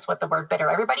synonymous with the word bitter.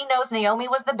 Everybody knows Naomi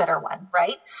was the bitter one,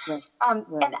 right? Right.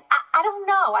 And I don't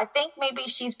know. I think maybe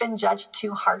she's been judged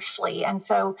too harshly. And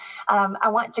so I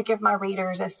want to give my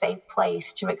readers a safe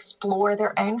place to explore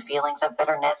their own feelings of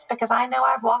bitterness, because I know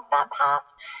I've walked that path.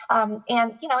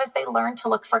 And, as they learn to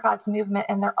look for God's movement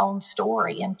in their own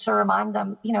story, and to remind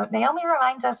them, Naomi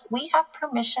reminds us we have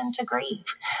permission to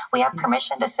grieve. We have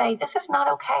permission to say, this is not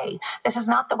okay. This is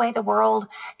not the way the world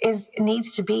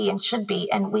needs to be and should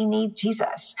be. And we need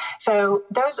Jesus. So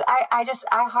I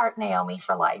heart Naomi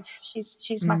for life.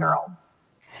 She's my girl.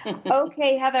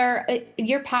 Okay, Heather,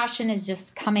 your passion is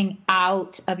just coming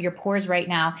out of your pores right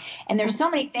now. And there's so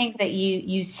many things that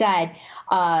you said.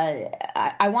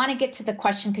 I want to get to the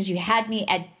question, because you had me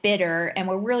at bitter, and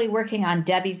we're really working on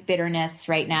Debbie's bitterness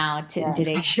right now in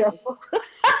today's show.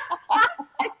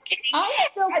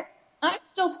 I'm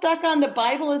still stuck on the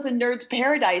Bible as a nerd's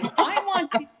paradise. I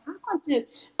want to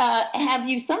have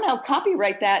you somehow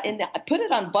copyright that and put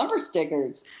it on bumper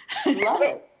stickers. Love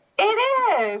it. It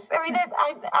is. I mean,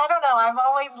 I don't know. I'm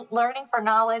always learning for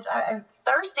knowledge. I'm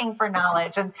thirsting for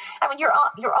knowledge. And I mean,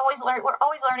 we're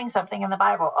always learning something in the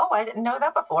Bible. Oh, I didn't know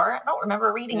that before. I don't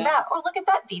remember reading that. Oh, look at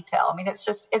that detail. I mean, it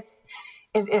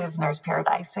is nerd's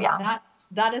paradise. So yeah.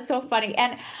 That is so funny.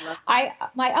 And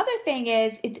my other thing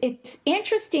is, it's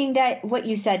interesting that what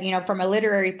you said, from a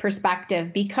literary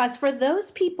perspective, because for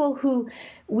those people who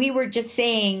we were just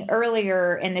saying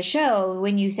earlier in the show,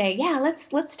 when you say, yeah,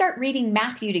 let's start reading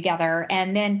Matthew together.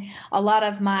 And then a lot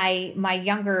of my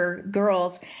younger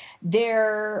girls,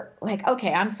 they're like,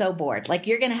 okay, I'm so bored. Like,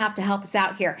 you're going to have to help us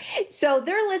out here. So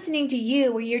they're listening to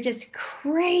you where you're just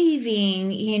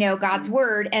craving, God's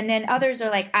word. And then others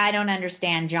are like, I don't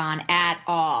understand John at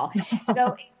all.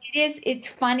 So it's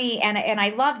funny. And I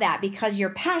love that, because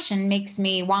your passion makes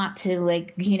me want to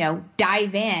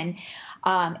dive in.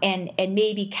 And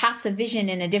maybe cast the vision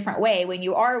in a different way when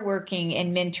you are working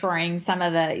and mentoring some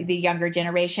of the younger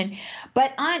generation.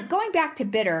 But going back to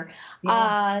bitter,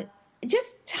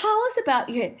 just tell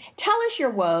us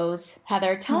your woes,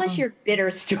 Heather. Tell us your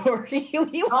bitter story.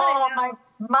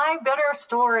 My bitter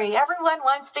story. Everyone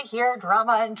wants to hear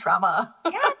drama and trauma.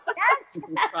 Yes,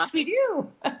 we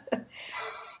do.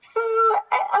 So,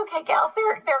 okay, gals, there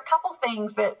are a couple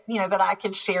things that, that I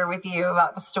could share with you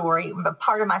about the story, the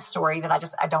part of my story that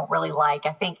I don't really like.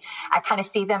 I think I kind of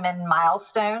see them in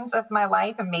milestones of my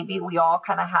life, and maybe we all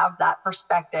kind of have that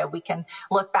perspective. We can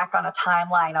look back on a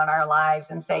timeline on our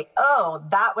lives and say, oh,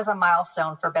 that was a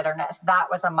milestone for bitterness. That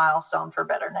was a milestone for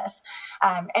bitterness.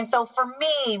 And so for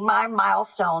me, my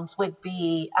milestones would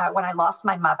be when I lost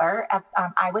my mother.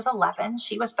 I was 11,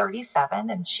 she was 37,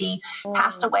 and she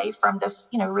passed away from this,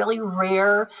 really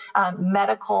rare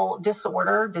medical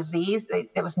disease.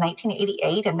 It was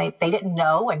 1988, and they didn't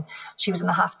know. And she was in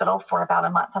the hospital for about a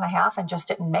month and a half and just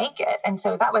didn't make it. And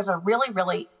so that was a really,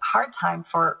 really hard time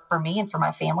for me and for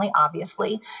my family,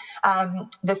 obviously.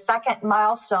 The second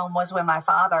milestone was when my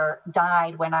father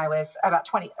died when I was about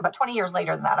 20 years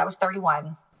later than that. I was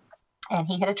 31. And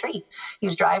he hit a tree. He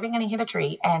was driving and he hit a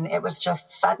tree, and it was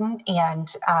just sudden, and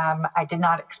I did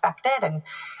not expect it. And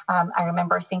I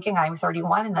remember thinking, I'm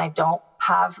 31 and I don't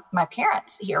have my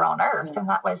parents here on earth. And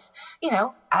that was,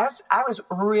 I was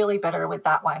really bitter with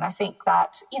that one. I think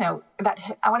that,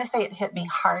 I want to say it hit me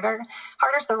harder.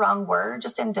 Harder's the wrong word,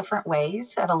 just in different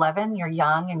ways. At 11, you're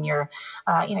young, and you're,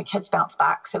 kids bounce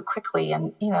back so quickly.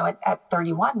 And, at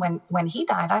 31, when he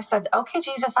died, I said, okay,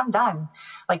 Jesus, I'm done.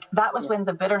 Like, that was when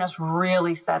the bitterness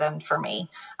really set in for me,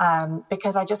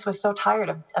 because I just was so tired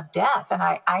of death. And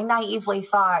I naively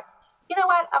thought, you know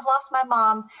what? I've lost my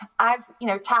mom. I've,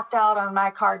 tapped out on my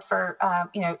card for,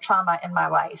 trauma in my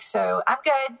life. So I'm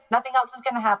good. Nothing else is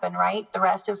going to happen, right? The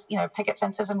rest is, picket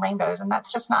fences and rainbows. And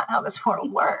that's just not how this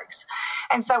world works.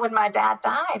 And so when my dad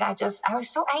died, I was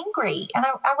so angry, and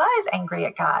I was angry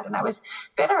at God, and I was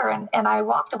bitter. And I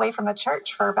walked away from the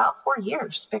church for about 4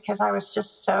 years because I was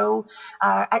just so,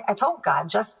 I told God,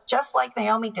 just like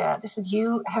Naomi did, I said,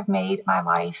 you have made my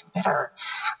life bitter.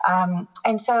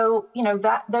 And so,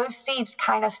 those seeds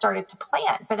kind of started to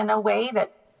plant, but in a way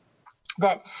that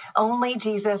only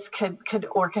Jesus could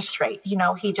orchestrate.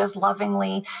 He just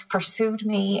lovingly pursued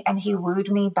me, and he wooed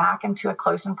me back into a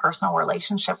close and personal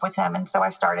relationship with him. And so I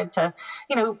started to,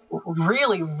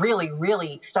 really, really,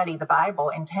 really study the Bible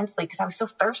intensely, because I was so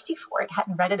thirsty for it.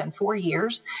 Hadn't read it in 4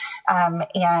 years. And,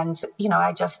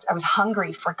 I was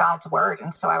hungry for God's word.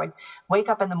 And so I would wake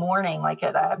up in the morning, like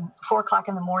at 4 o'clock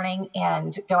in the morning,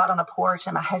 and go out on the porch,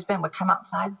 and my husband would come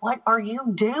outside. What are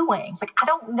you doing? It's like, I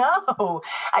don't know.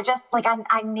 I just Like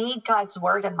I need God's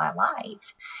word in my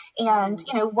life. And,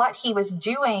 what he was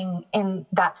doing in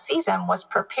that season was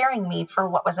preparing me for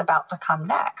what was about to come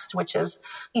next, which is,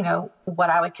 what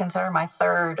I would consider my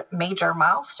third major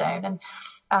milestone. And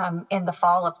in the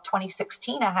fall of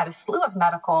 2016, I had a slew of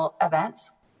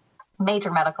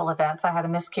major medical events. I had a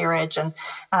miscarriage, and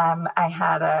I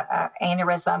had a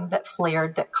aneurysm that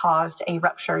flared that caused a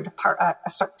partial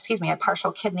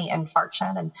kidney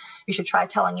infarction. And you should try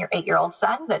telling your 8-year-old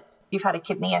son that you've had a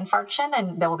kidney infarction,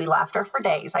 and there will be laughter for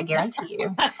days. I guarantee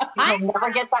you. He'll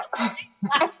never get that.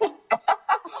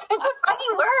 It's a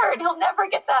funny word. He'll never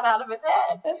get that out of his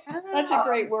head. That's a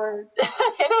great word.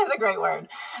 It is a great word.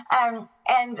 And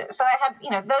so I had,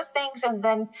 those things. And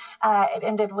then it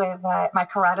ended with my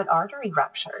carotid artery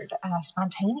ruptured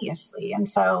spontaneously. And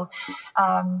so,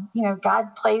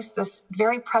 God placed this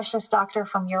very precious doctor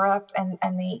from Europe and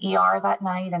the ER that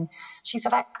night. And she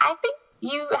said, I think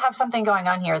you have something going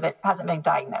on here that hasn't been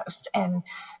diagnosed. And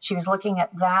she was looking at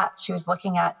that. She was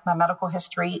looking at my medical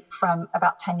history from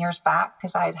about 10 years back,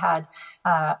 because I had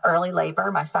early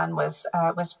labor. My son was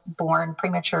born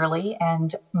prematurely,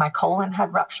 and my colon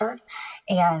had ruptured.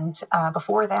 And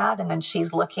before that, and then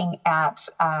she's looking at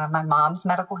my mom's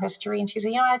medical history, and she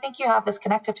said, I think you have this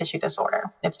connective tissue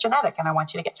disorder. It's genetic, and I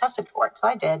want you to get tested for it. So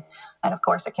I did. And of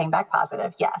course, it came back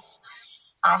positive. Yes.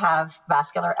 I have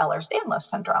vascular Ehlers-Danlos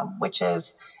syndrome, which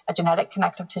is a genetic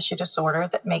connective tissue disorder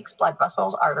that makes blood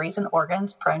vessels, arteries, and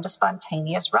organs prone to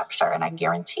spontaneous rupture. And I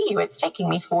guarantee you it's taking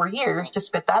me 4 years to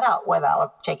spit that out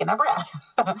without taking a breath.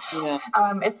 Yeah.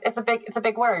 It's a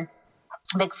big word.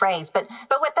 Big phrase, but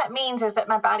what that means is that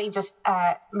my body just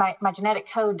my genetic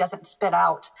code doesn't spit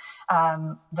out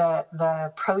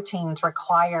the proteins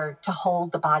required to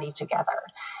hold the body together,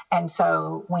 and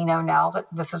so we know now that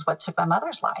this is what took my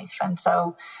mother's life. And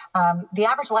so the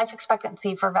average life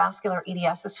expectancy for vascular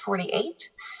EDS is 48,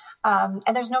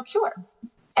 and there's no cure.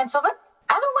 And so I don't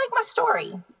like my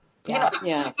story. I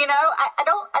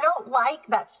don't like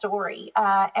that story.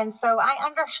 And so I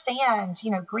understand,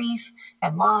 grief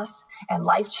and loss and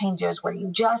life changes where you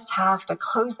just have to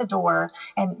close the door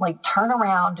and turn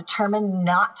around, determine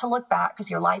not to look back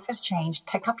because your life has changed,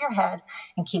 pick up your head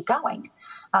and keep going.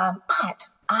 But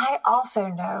I also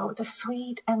know the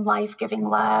sweet and life-giving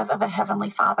love of a Heavenly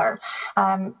Father,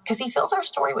 because He fills our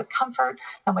story with comfort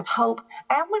and with hope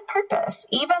and with purpose,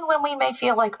 even when we may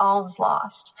feel like all is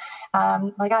lost.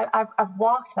 I've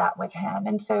walked that with Him.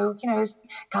 And so,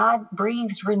 God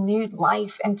breathes renewed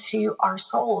life into our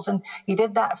souls. And He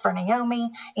did that for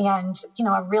Naomi. And,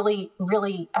 I really,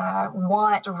 really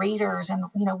want readers and,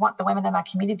 want the women in my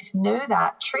community to know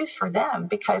that truth for them,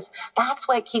 because that's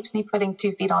what keeps me putting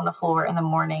 2 feet on the floor in the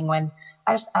morning when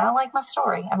I don't like my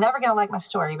story. I'm never going to like my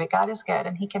story, but God is good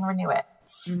and He can renew it.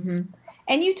 Mm-hmm.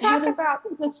 And you talk about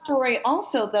the story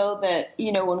also, though, that,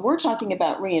 when we're talking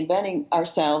about reinventing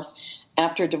ourselves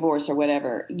after divorce or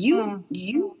whatever,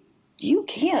 you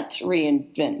can't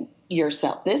reinvent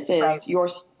yourself. This is your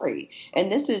story,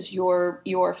 and this is your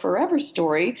forever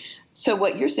story. So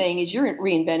what you're saying is you're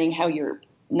reinventing how you're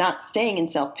not staying in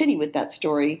self-pity with that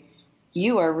story.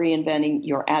 You are reinventing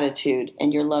your attitude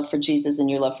and your love for Jesus and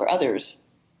your love for others.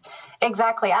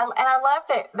 Exactly. I love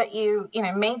that you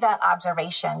made that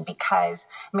observation, because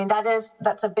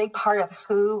that's a big part of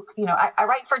who, I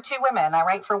write for 2 women. I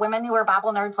write for women who are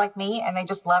Bible nerds like me, and they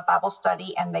just love Bible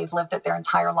study and they've lived it their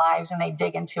entire lives and they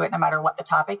dig into it no matter what the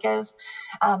topic is.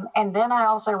 And then I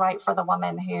also write for the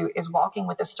woman who is walking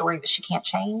with a story that she can't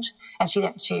change and she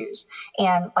didn't choose.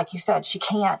 And like you said, she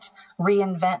can't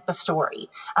reinvent the story.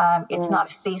 It's not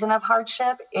a season of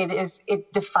hardship.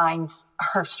 It defines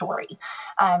her story.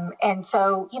 And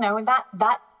so,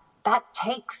 that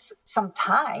takes some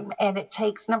time, and it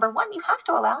takes, number one, you have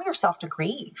to allow yourself to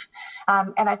grieve.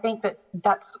 And I think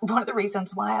that's one of the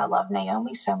reasons why I love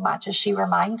Naomi so much, is she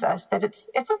reminds us that it's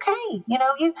okay.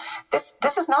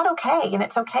 This is not okay. And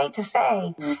it's okay to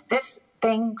say this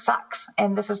thing sucks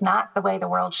and this is not the way the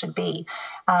world should be.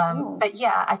 But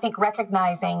yeah, I think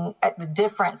recognizing the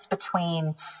difference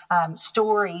between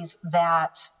stories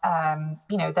that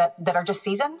are just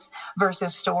seasons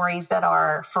versus stories that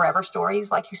are forever stories,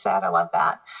 like you said, I love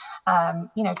that.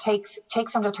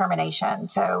 Takes some determination.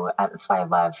 So that's why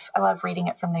I love reading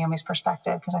it from Naomi's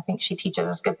perspective, because I think she teaches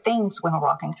us good things when we're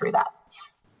walking through that.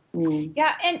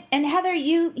 Yeah. And Heather,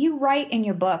 you write in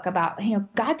your book about,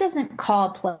 God doesn't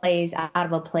call plays out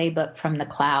of a playbook from the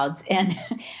clouds. And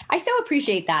I so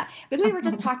appreciate that, because we were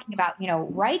just talking about,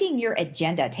 writing your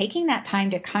agenda, taking that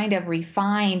time to kind of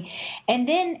refine. And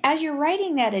then as you're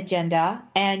writing that agenda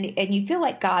and you feel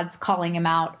like God's calling him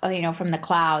out, from the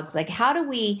clouds, like how do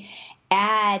we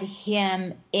add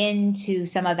him into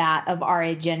some of that of our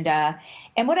agenda.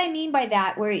 And what I mean by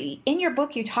that, where in your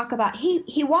book you talk about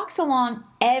he walks along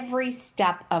every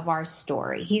step of our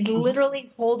story. He's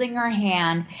literally holding our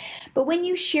hand. But when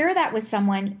you share that with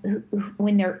someone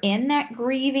when they're in that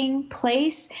grieving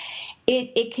place,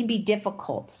 it can be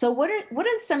difficult. So what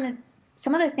are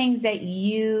some of the things that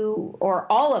you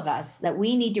or all of us that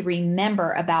we need to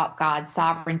remember about God's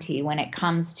sovereignty when it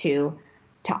comes to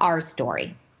our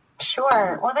story?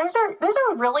 Sure. Well, those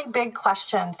are really big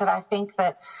questions that I think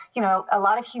that, a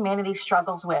lot of humanity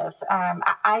struggles with.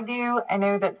 I do. I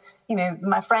know that,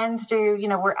 my friends do.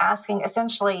 We're asking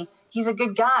essentially, he's a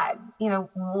good God.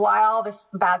 Why all this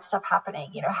bad stuff happening?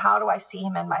 How do I see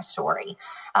him in my story?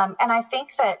 And I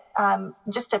think that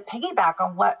just to piggyback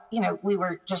on what, we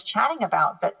were just chatting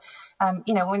about, that,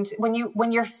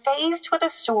 when you're faced with a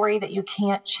story that you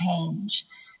can't change,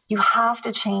 you have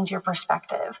to change your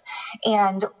perspective.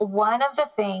 And one of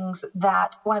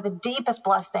the deepest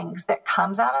blessings that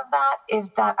comes out of that is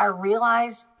that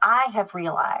I have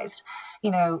realized,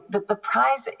 that the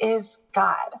prize is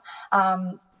God.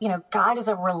 God is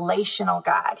a relational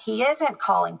God. He isn't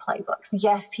calling playbooks.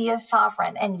 Yes, he is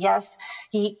sovereign. And yes,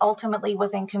 he ultimately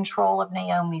was in control of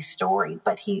Naomi's story,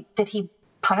 but did he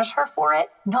punish her for it?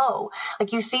 No.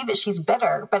 Like, you see that she's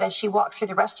bitter, but as she walks through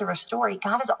the rest of her story,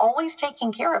 God is always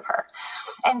taking care of her.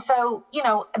 And so,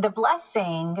 the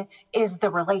blessing is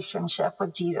the relationship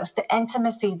with Jesus, the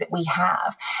intimacy that we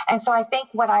have. And so I think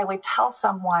what I would tell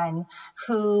someone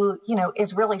who,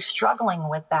 is really struggling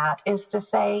with that is to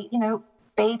say,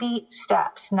 baby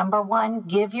steps. Number one,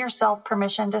 give yourself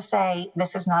permission to say,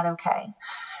 this is not okay.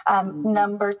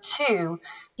 Number two,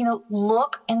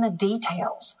 look in the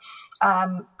details.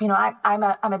 I'm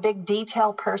a big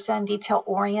detail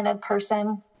oriented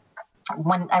person.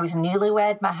 When I was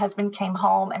newlywed, my husband came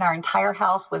home and our entire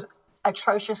house was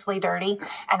atrociously dirty,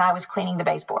 and I was cleaning the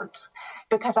baseboards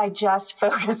because I just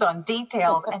focus on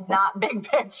details and not big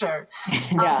picture.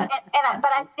 Yeah.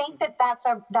 But I think that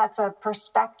that's a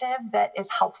perspective that is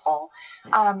helpful.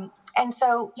 And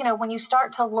so, when you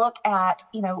start to look at,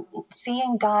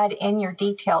 seeing God in your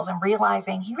details and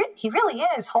realizing he really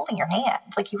is holding your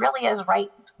hands, like he really is right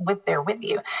there with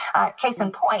you. Case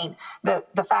in point,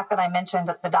 the fact that I mentioned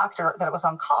that the doctor that was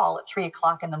on call at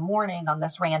 3:00 in the morning on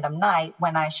this random night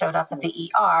when I showed up at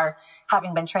the ER,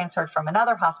 having been transferred from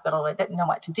another hospital that didn't know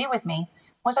what to do with me,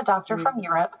 was a doctor from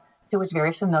Europe who was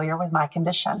very familiar with my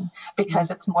condition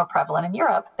because it's more prevalent in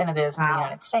Europe than it is in the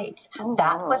United States.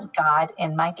 That was God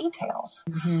in my details.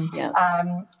 Yeah.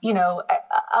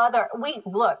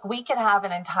 We could have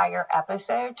an entire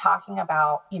episode talking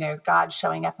about, God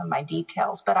showing up in my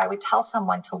details, but I would tell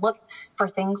someone to look for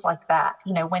things like that.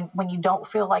 When you don't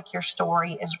feel like your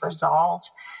story is resolved,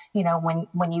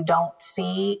 when you don't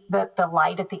see the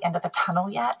light at the end of the tunnel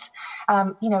yet,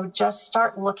 just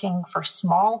start looking for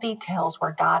small details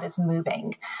where God is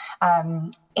moving.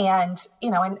 And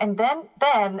then,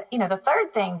 the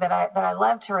third thing that I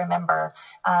love to remember,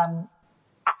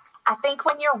 I think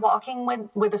when you're walking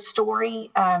with a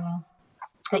story,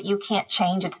 that you can't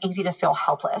change, it's easy to feel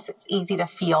helpless. It's easy to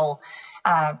feel,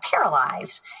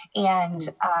 paralyzed. And,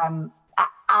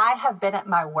 I have been at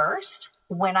my worst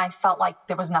when I felt like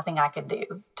there was nothing I could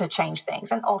do to change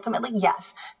things. And ultimately,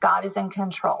 yes, God is in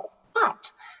control,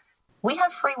 but we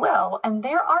have free will and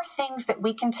there are things that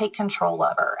we can take control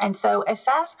over. And so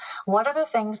assess what are the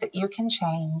things that you can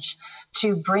change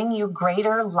to bring you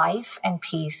greater life and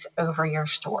peace over your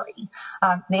story.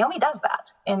 Naomi does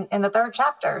that in the 3rd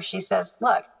chapter. She says,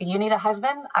 look, you need a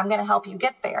husband. I'm going to help you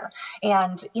get there.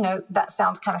 And, that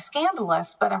sounds kind of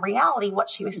scandalous, but in reality, what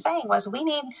she was saying was we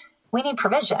need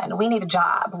provision. We need a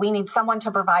job. We need someone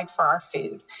to provide for our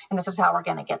food. And this is how we're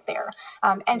going to get there.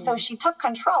 And so she took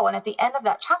control. And at the end of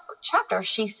that chapter,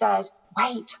 she says,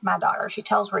 wait, my daughter, she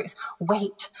tells Ruth,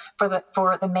 wait for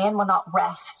the man will not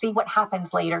rest. See what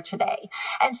happens later today.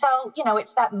 And so,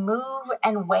 it's that move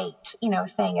and wait,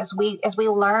 thing as we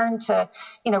learn to,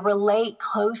 relate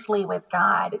closely with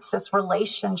God. It's this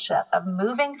relationship of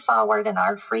moving forward in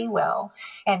our free will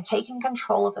and taking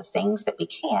control of the things that we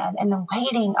can and then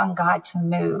waiting on God to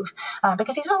move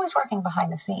because he's always working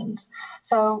behind the scenes.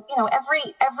 So,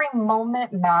 every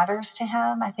moment matters to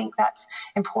him. I think that's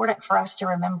important for us to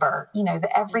remember,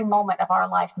 that every moment of our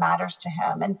life matters to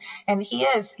him. And he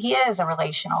is a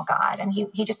relational God. And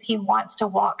he wants to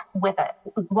walk with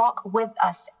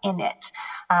us in it.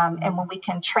 And when we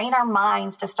can train our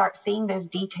minds to start seeing those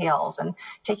details and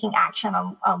taking action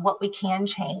on what we can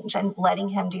change and letting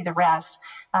him do the rest,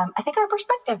 I think our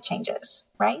perspective changes,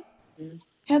 right?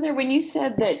 Heather, when you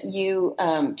said that you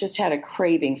just had a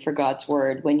craving for God's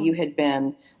word when you had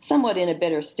been somewhat in a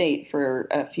bitter state for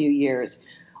a few years,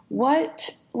 what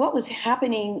was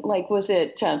happening? Like, was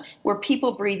it were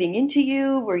people breathing into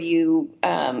you? Were you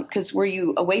were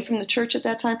you away from the church at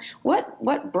that time?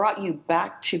 What brought you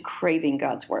back to craving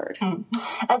God's word? I'm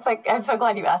so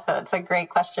glad you asked that. It's a great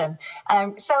question.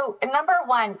 So number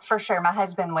one, for sure, my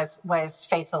husband was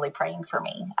faithfully praying for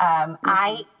me.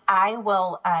 I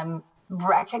will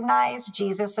recognize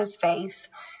Jesus's face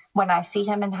when I see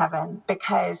him in heaven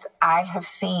because I have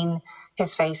seen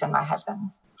his face in my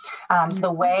husband.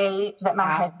 The way that my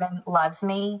husband loves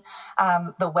me,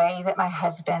 the way that my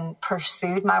husband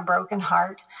pursued my broken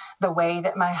heart, the way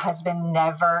that my husband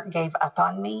never gave up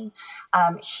on me.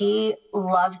 He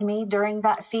loved me during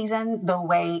that season the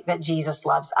way that Jesus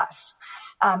loves us.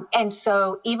 And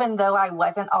so even though I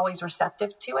wasn't always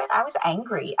receptive to it, I was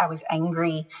angry. I was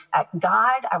angry at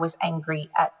God. I was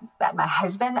angry at my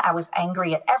husband. I was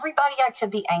angry at everybody I could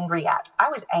be angry at. I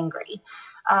was angry.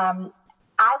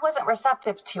 I wasn't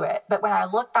receptive to it. But when I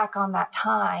look back on that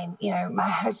time, my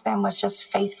husband was just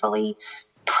faithfully,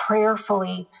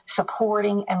 prayerfully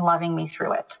supporting and loving me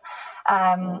through it.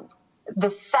 The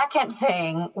second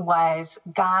thing was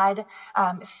God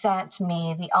sent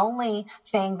me the only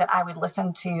thing that I would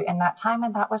listen to in that time,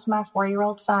 and that was my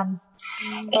 4-year-old son.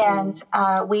 And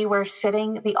we were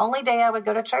sitting, the only day I would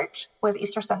go to church was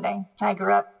Easter Sunday. I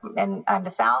grew up in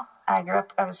the South. I grew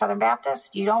up a Southern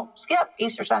Baptist. You don't skip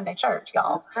Easter Sunday church,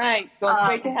 y'all. Right. Going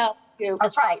straight to hell.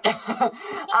 That's right.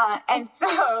 And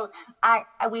so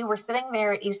we were sitting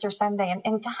there at Easter Sunday,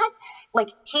 and God,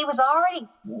 he was already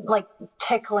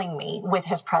tickling me with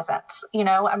his presence. He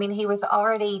was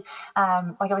already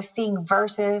I was seeing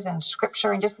verses and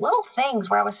scripture and just little things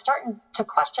where I was starting to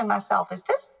question myself.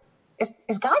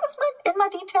 Is God in my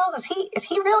details? Is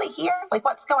he really here?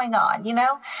 What's going on?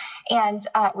 And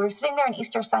we were sitting there on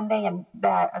Easter Sunday, and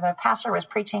the pastor was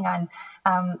preaching on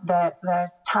the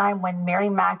time when Mary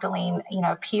Magdalene,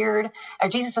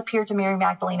 Jesus appeared to Mary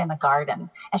Magdalene in the garden,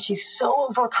 and she's so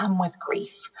overcome with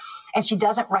grief, and she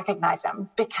doesn't recognize him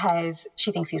because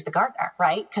she thinks he's the gardener,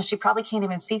 right? Because she probably can't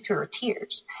even see through her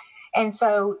tears, and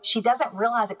so she doesn't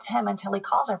realize it's him until he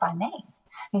calls her by name.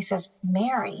 He says,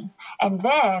 Mary. And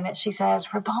then she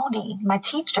says, Rabboni, my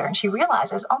teacher. And she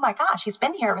realizes, oh my gosh, he's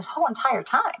been here this whole entire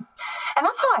time. And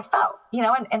that's how I felt,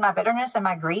 in my bitterness and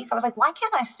my grief. I was like, why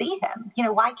can't I see him?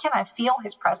 Why can't I feel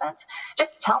his presence?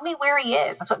 Just tell me where he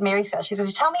is. That's what Mary says. She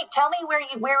says, tell me where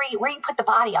you put the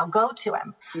body. I'll go to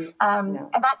him.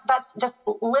 And that's just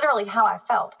literally how I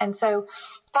felt. And so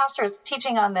the pastor is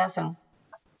teaching on this, and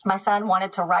my son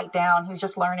wanted to write down. He's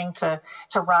just learning to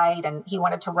write, and he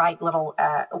wanted to write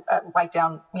write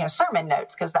down, sermon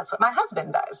notes, because that's what my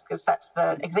husband does, because that's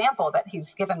the example that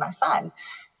he's given my son.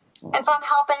 And so I'm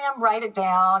helping him write it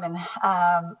down, and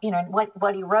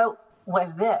what he wrote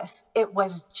was this. It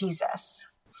was Jesus.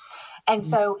 And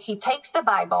so he takes the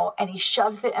Bible and he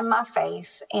shoves it in my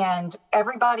face, and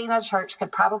everybody in the church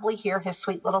could probably hear his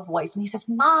sweet little voice. And he says,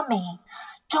 Mommy,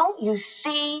 don't you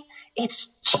see? It's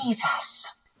Jesus.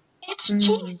 It's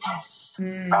Jesus,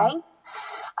 right?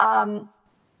 And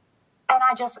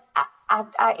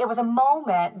it was a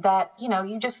moment that,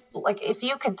 you just, if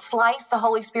you could slice the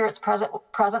Holy Spirit's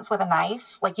presence with a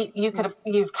knife,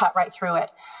 you've cut right through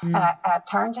it. And I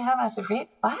turned to him and I said,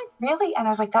 what? Really? And I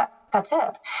was like, that's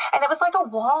it. And it was like a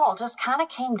wall just kind of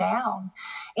came down.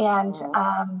 And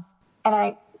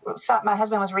I saw, my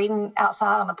husband was reading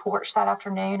outside on the porch that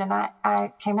afternoon, and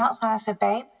I came outside. I said,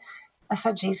 babe,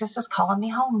 Jesus is calling me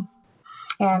home.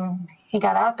 And he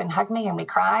got up and hugged me, and we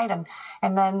cried.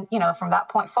 And then, from that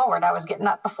point forward, I was getting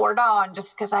up before dawn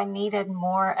just because I needed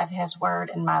more of his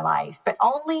word in my life. But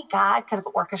only God could have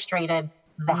orchestrated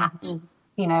that,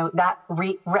 that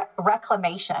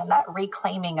reclamation, that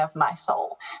reclaiming of my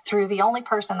soul through the only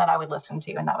person that I would listen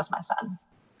to, and that was my son.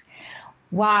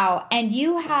 Wow. And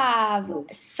you have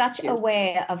such a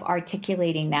way of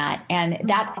articulating that. And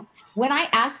that, when I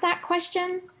asked that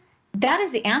question, that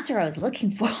is the answer I was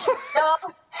looking for. Oh,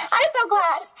 I'm so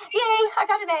glad. Yay, I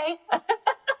got an A.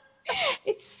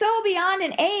 It's so beyond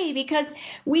an A, because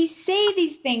we say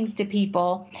these things to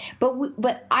people,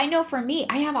 but I know for me,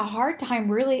 I have a hard time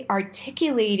really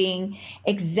articulating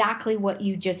exactly what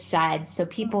you just said. So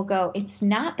people go, it's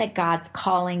not that God's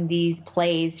calling these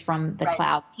plays from the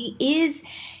clouds. He is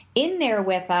in there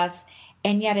with us,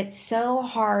 and yet it's so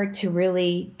hard to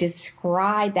really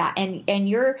describe that. And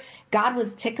God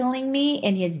was tickling me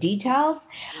in his details.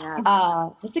 Yeah.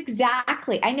 It's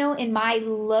exactly. I know in my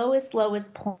lowest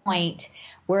point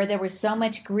where there was so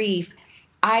much grief,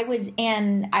 I was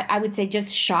in, I would say,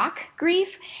 just shock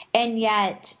grief. And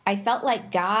yet I felt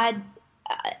like God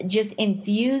just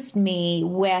infused me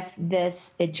with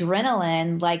this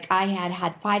adrenaline. Like I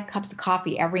had 5 cups of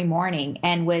coffee every morning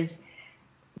and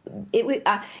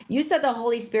you said the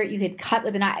Holy Spirit you could cut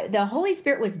with an eye. The Holy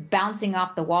Spirit was bouncing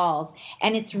off the walls,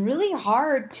 and it's really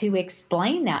hard to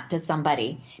explain that to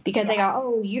somebody because they go,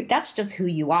 "Oh, that's just who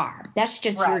you are. That's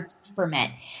just your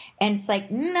temperament." And it's like,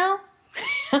 no,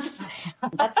 that's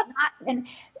not. And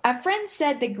a friend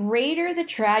said, "The greater the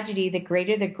tragedy, the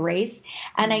greater the grace."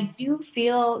 And I do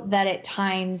feel that at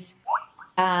times,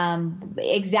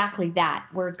 exactly that,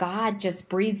 where God just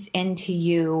breathes into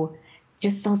you.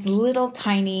 Just those little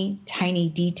tiny, tiny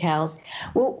details.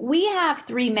 Well, we have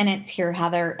 3 minutes here,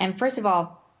 Heather. And first of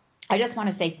all, I just want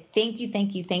to say thank you,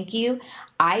 thank you, thank you.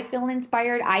 I feel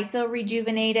inspired. I feel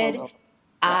rejuvenated.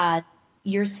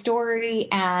 Your story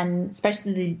and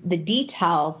especially the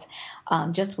details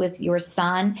just with your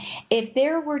son. If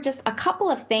there were just a couple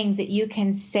of things that you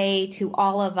can say to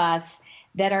all of us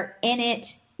that are in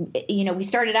it, we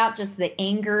started out just the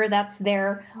anger that's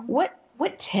there.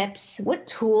 What tips, what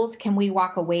tools can we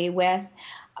walk away with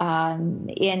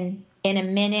in a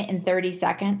minute and 30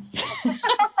 seconds?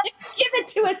 Give it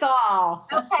to us all.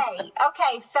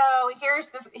 Okay. So here's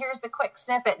the quick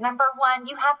snippet. Number 1,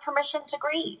 you have permission to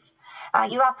grieve.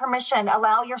 You have permission.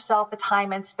 Allow yourself the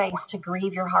time and space to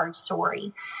grieve your hard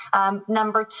story.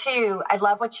 Number 2, I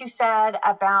love what you said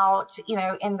about,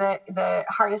 in the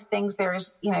hardest things,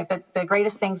 there's, the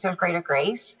greatest things, there's greater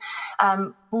grace.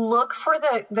 Look for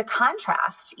the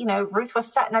contrast. Ruth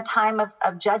was set in a time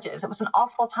of judges. It was an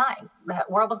awful time. The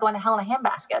world was going to hell in a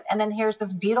handbasket. And then here's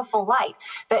this beautiful light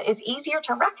that is easier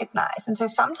to recognize. And so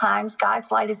sometimes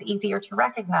God's light is easier to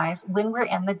recognize when we're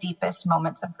in the deepest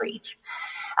moments of grief.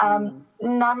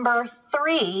 Number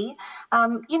 3,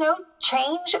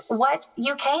 change what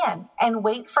you can and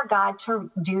wait for God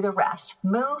to do the rest.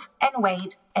 Move and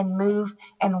wait and move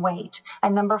and wait.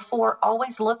 And number 4,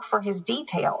 always look for his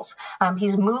details.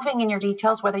 He's moving in your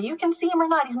details, whether you can see him or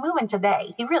not. He's moving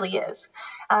today. He really is.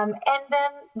 And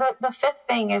then the 5th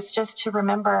thing is just to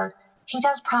remember he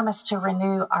does promise to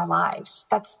renew our lives.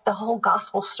 That's the whole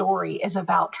gospel story, is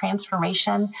about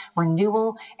transformation,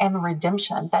 renewal, and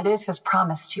redemption. That is his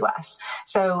promise to us.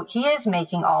 So he is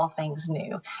making all things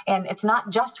new. And it's not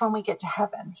just when we get to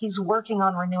heaven. He's working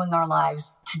on renewing our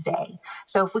lives today.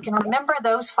 So if we can remember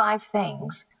those 5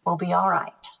 things, we'll be all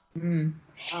right. Mm.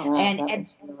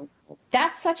 And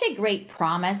that's such a great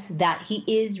promise that he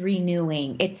is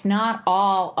renewing. It's not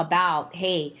all about,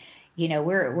 hey,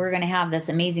 we're going to have this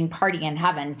amazing party in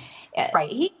heaven. Right.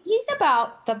 He's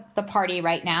about the party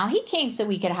right now. He came so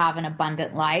we could have an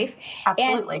abundant life.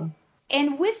 Absolutely.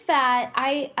 And with that,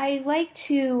 I like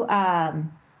to, I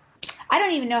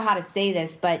don't even know how to say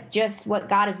this, but just what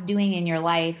God is doing in your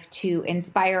life to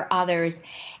inspire others.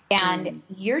 And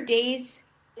your days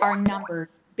are numbered.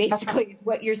 Basically, is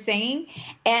what you're saying.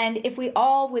 And if we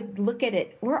all would look at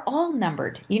it, we're all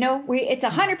numbered. It's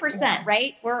 100%,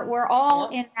 right? We're all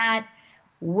in that.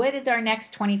 What is our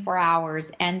next 24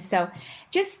 hours? And so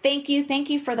just thank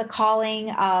you for the calling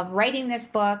of writing this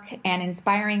book and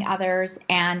inspiring others.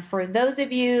 And for those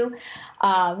of you,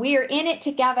 we are in it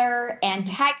together, and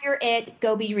tag your it,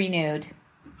 go be renewed.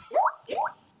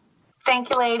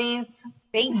 Thank you, ladies.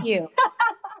 Thank you.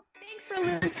 Thanks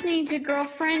for listening to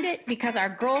Girlfriend It, because our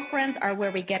girlfriends are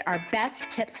where we get our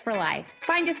best tips for life.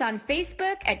 Find us on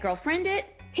Facebook at Girlfriend It.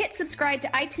 Hit subscribe to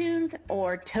iTunes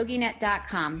or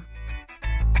toginet.com.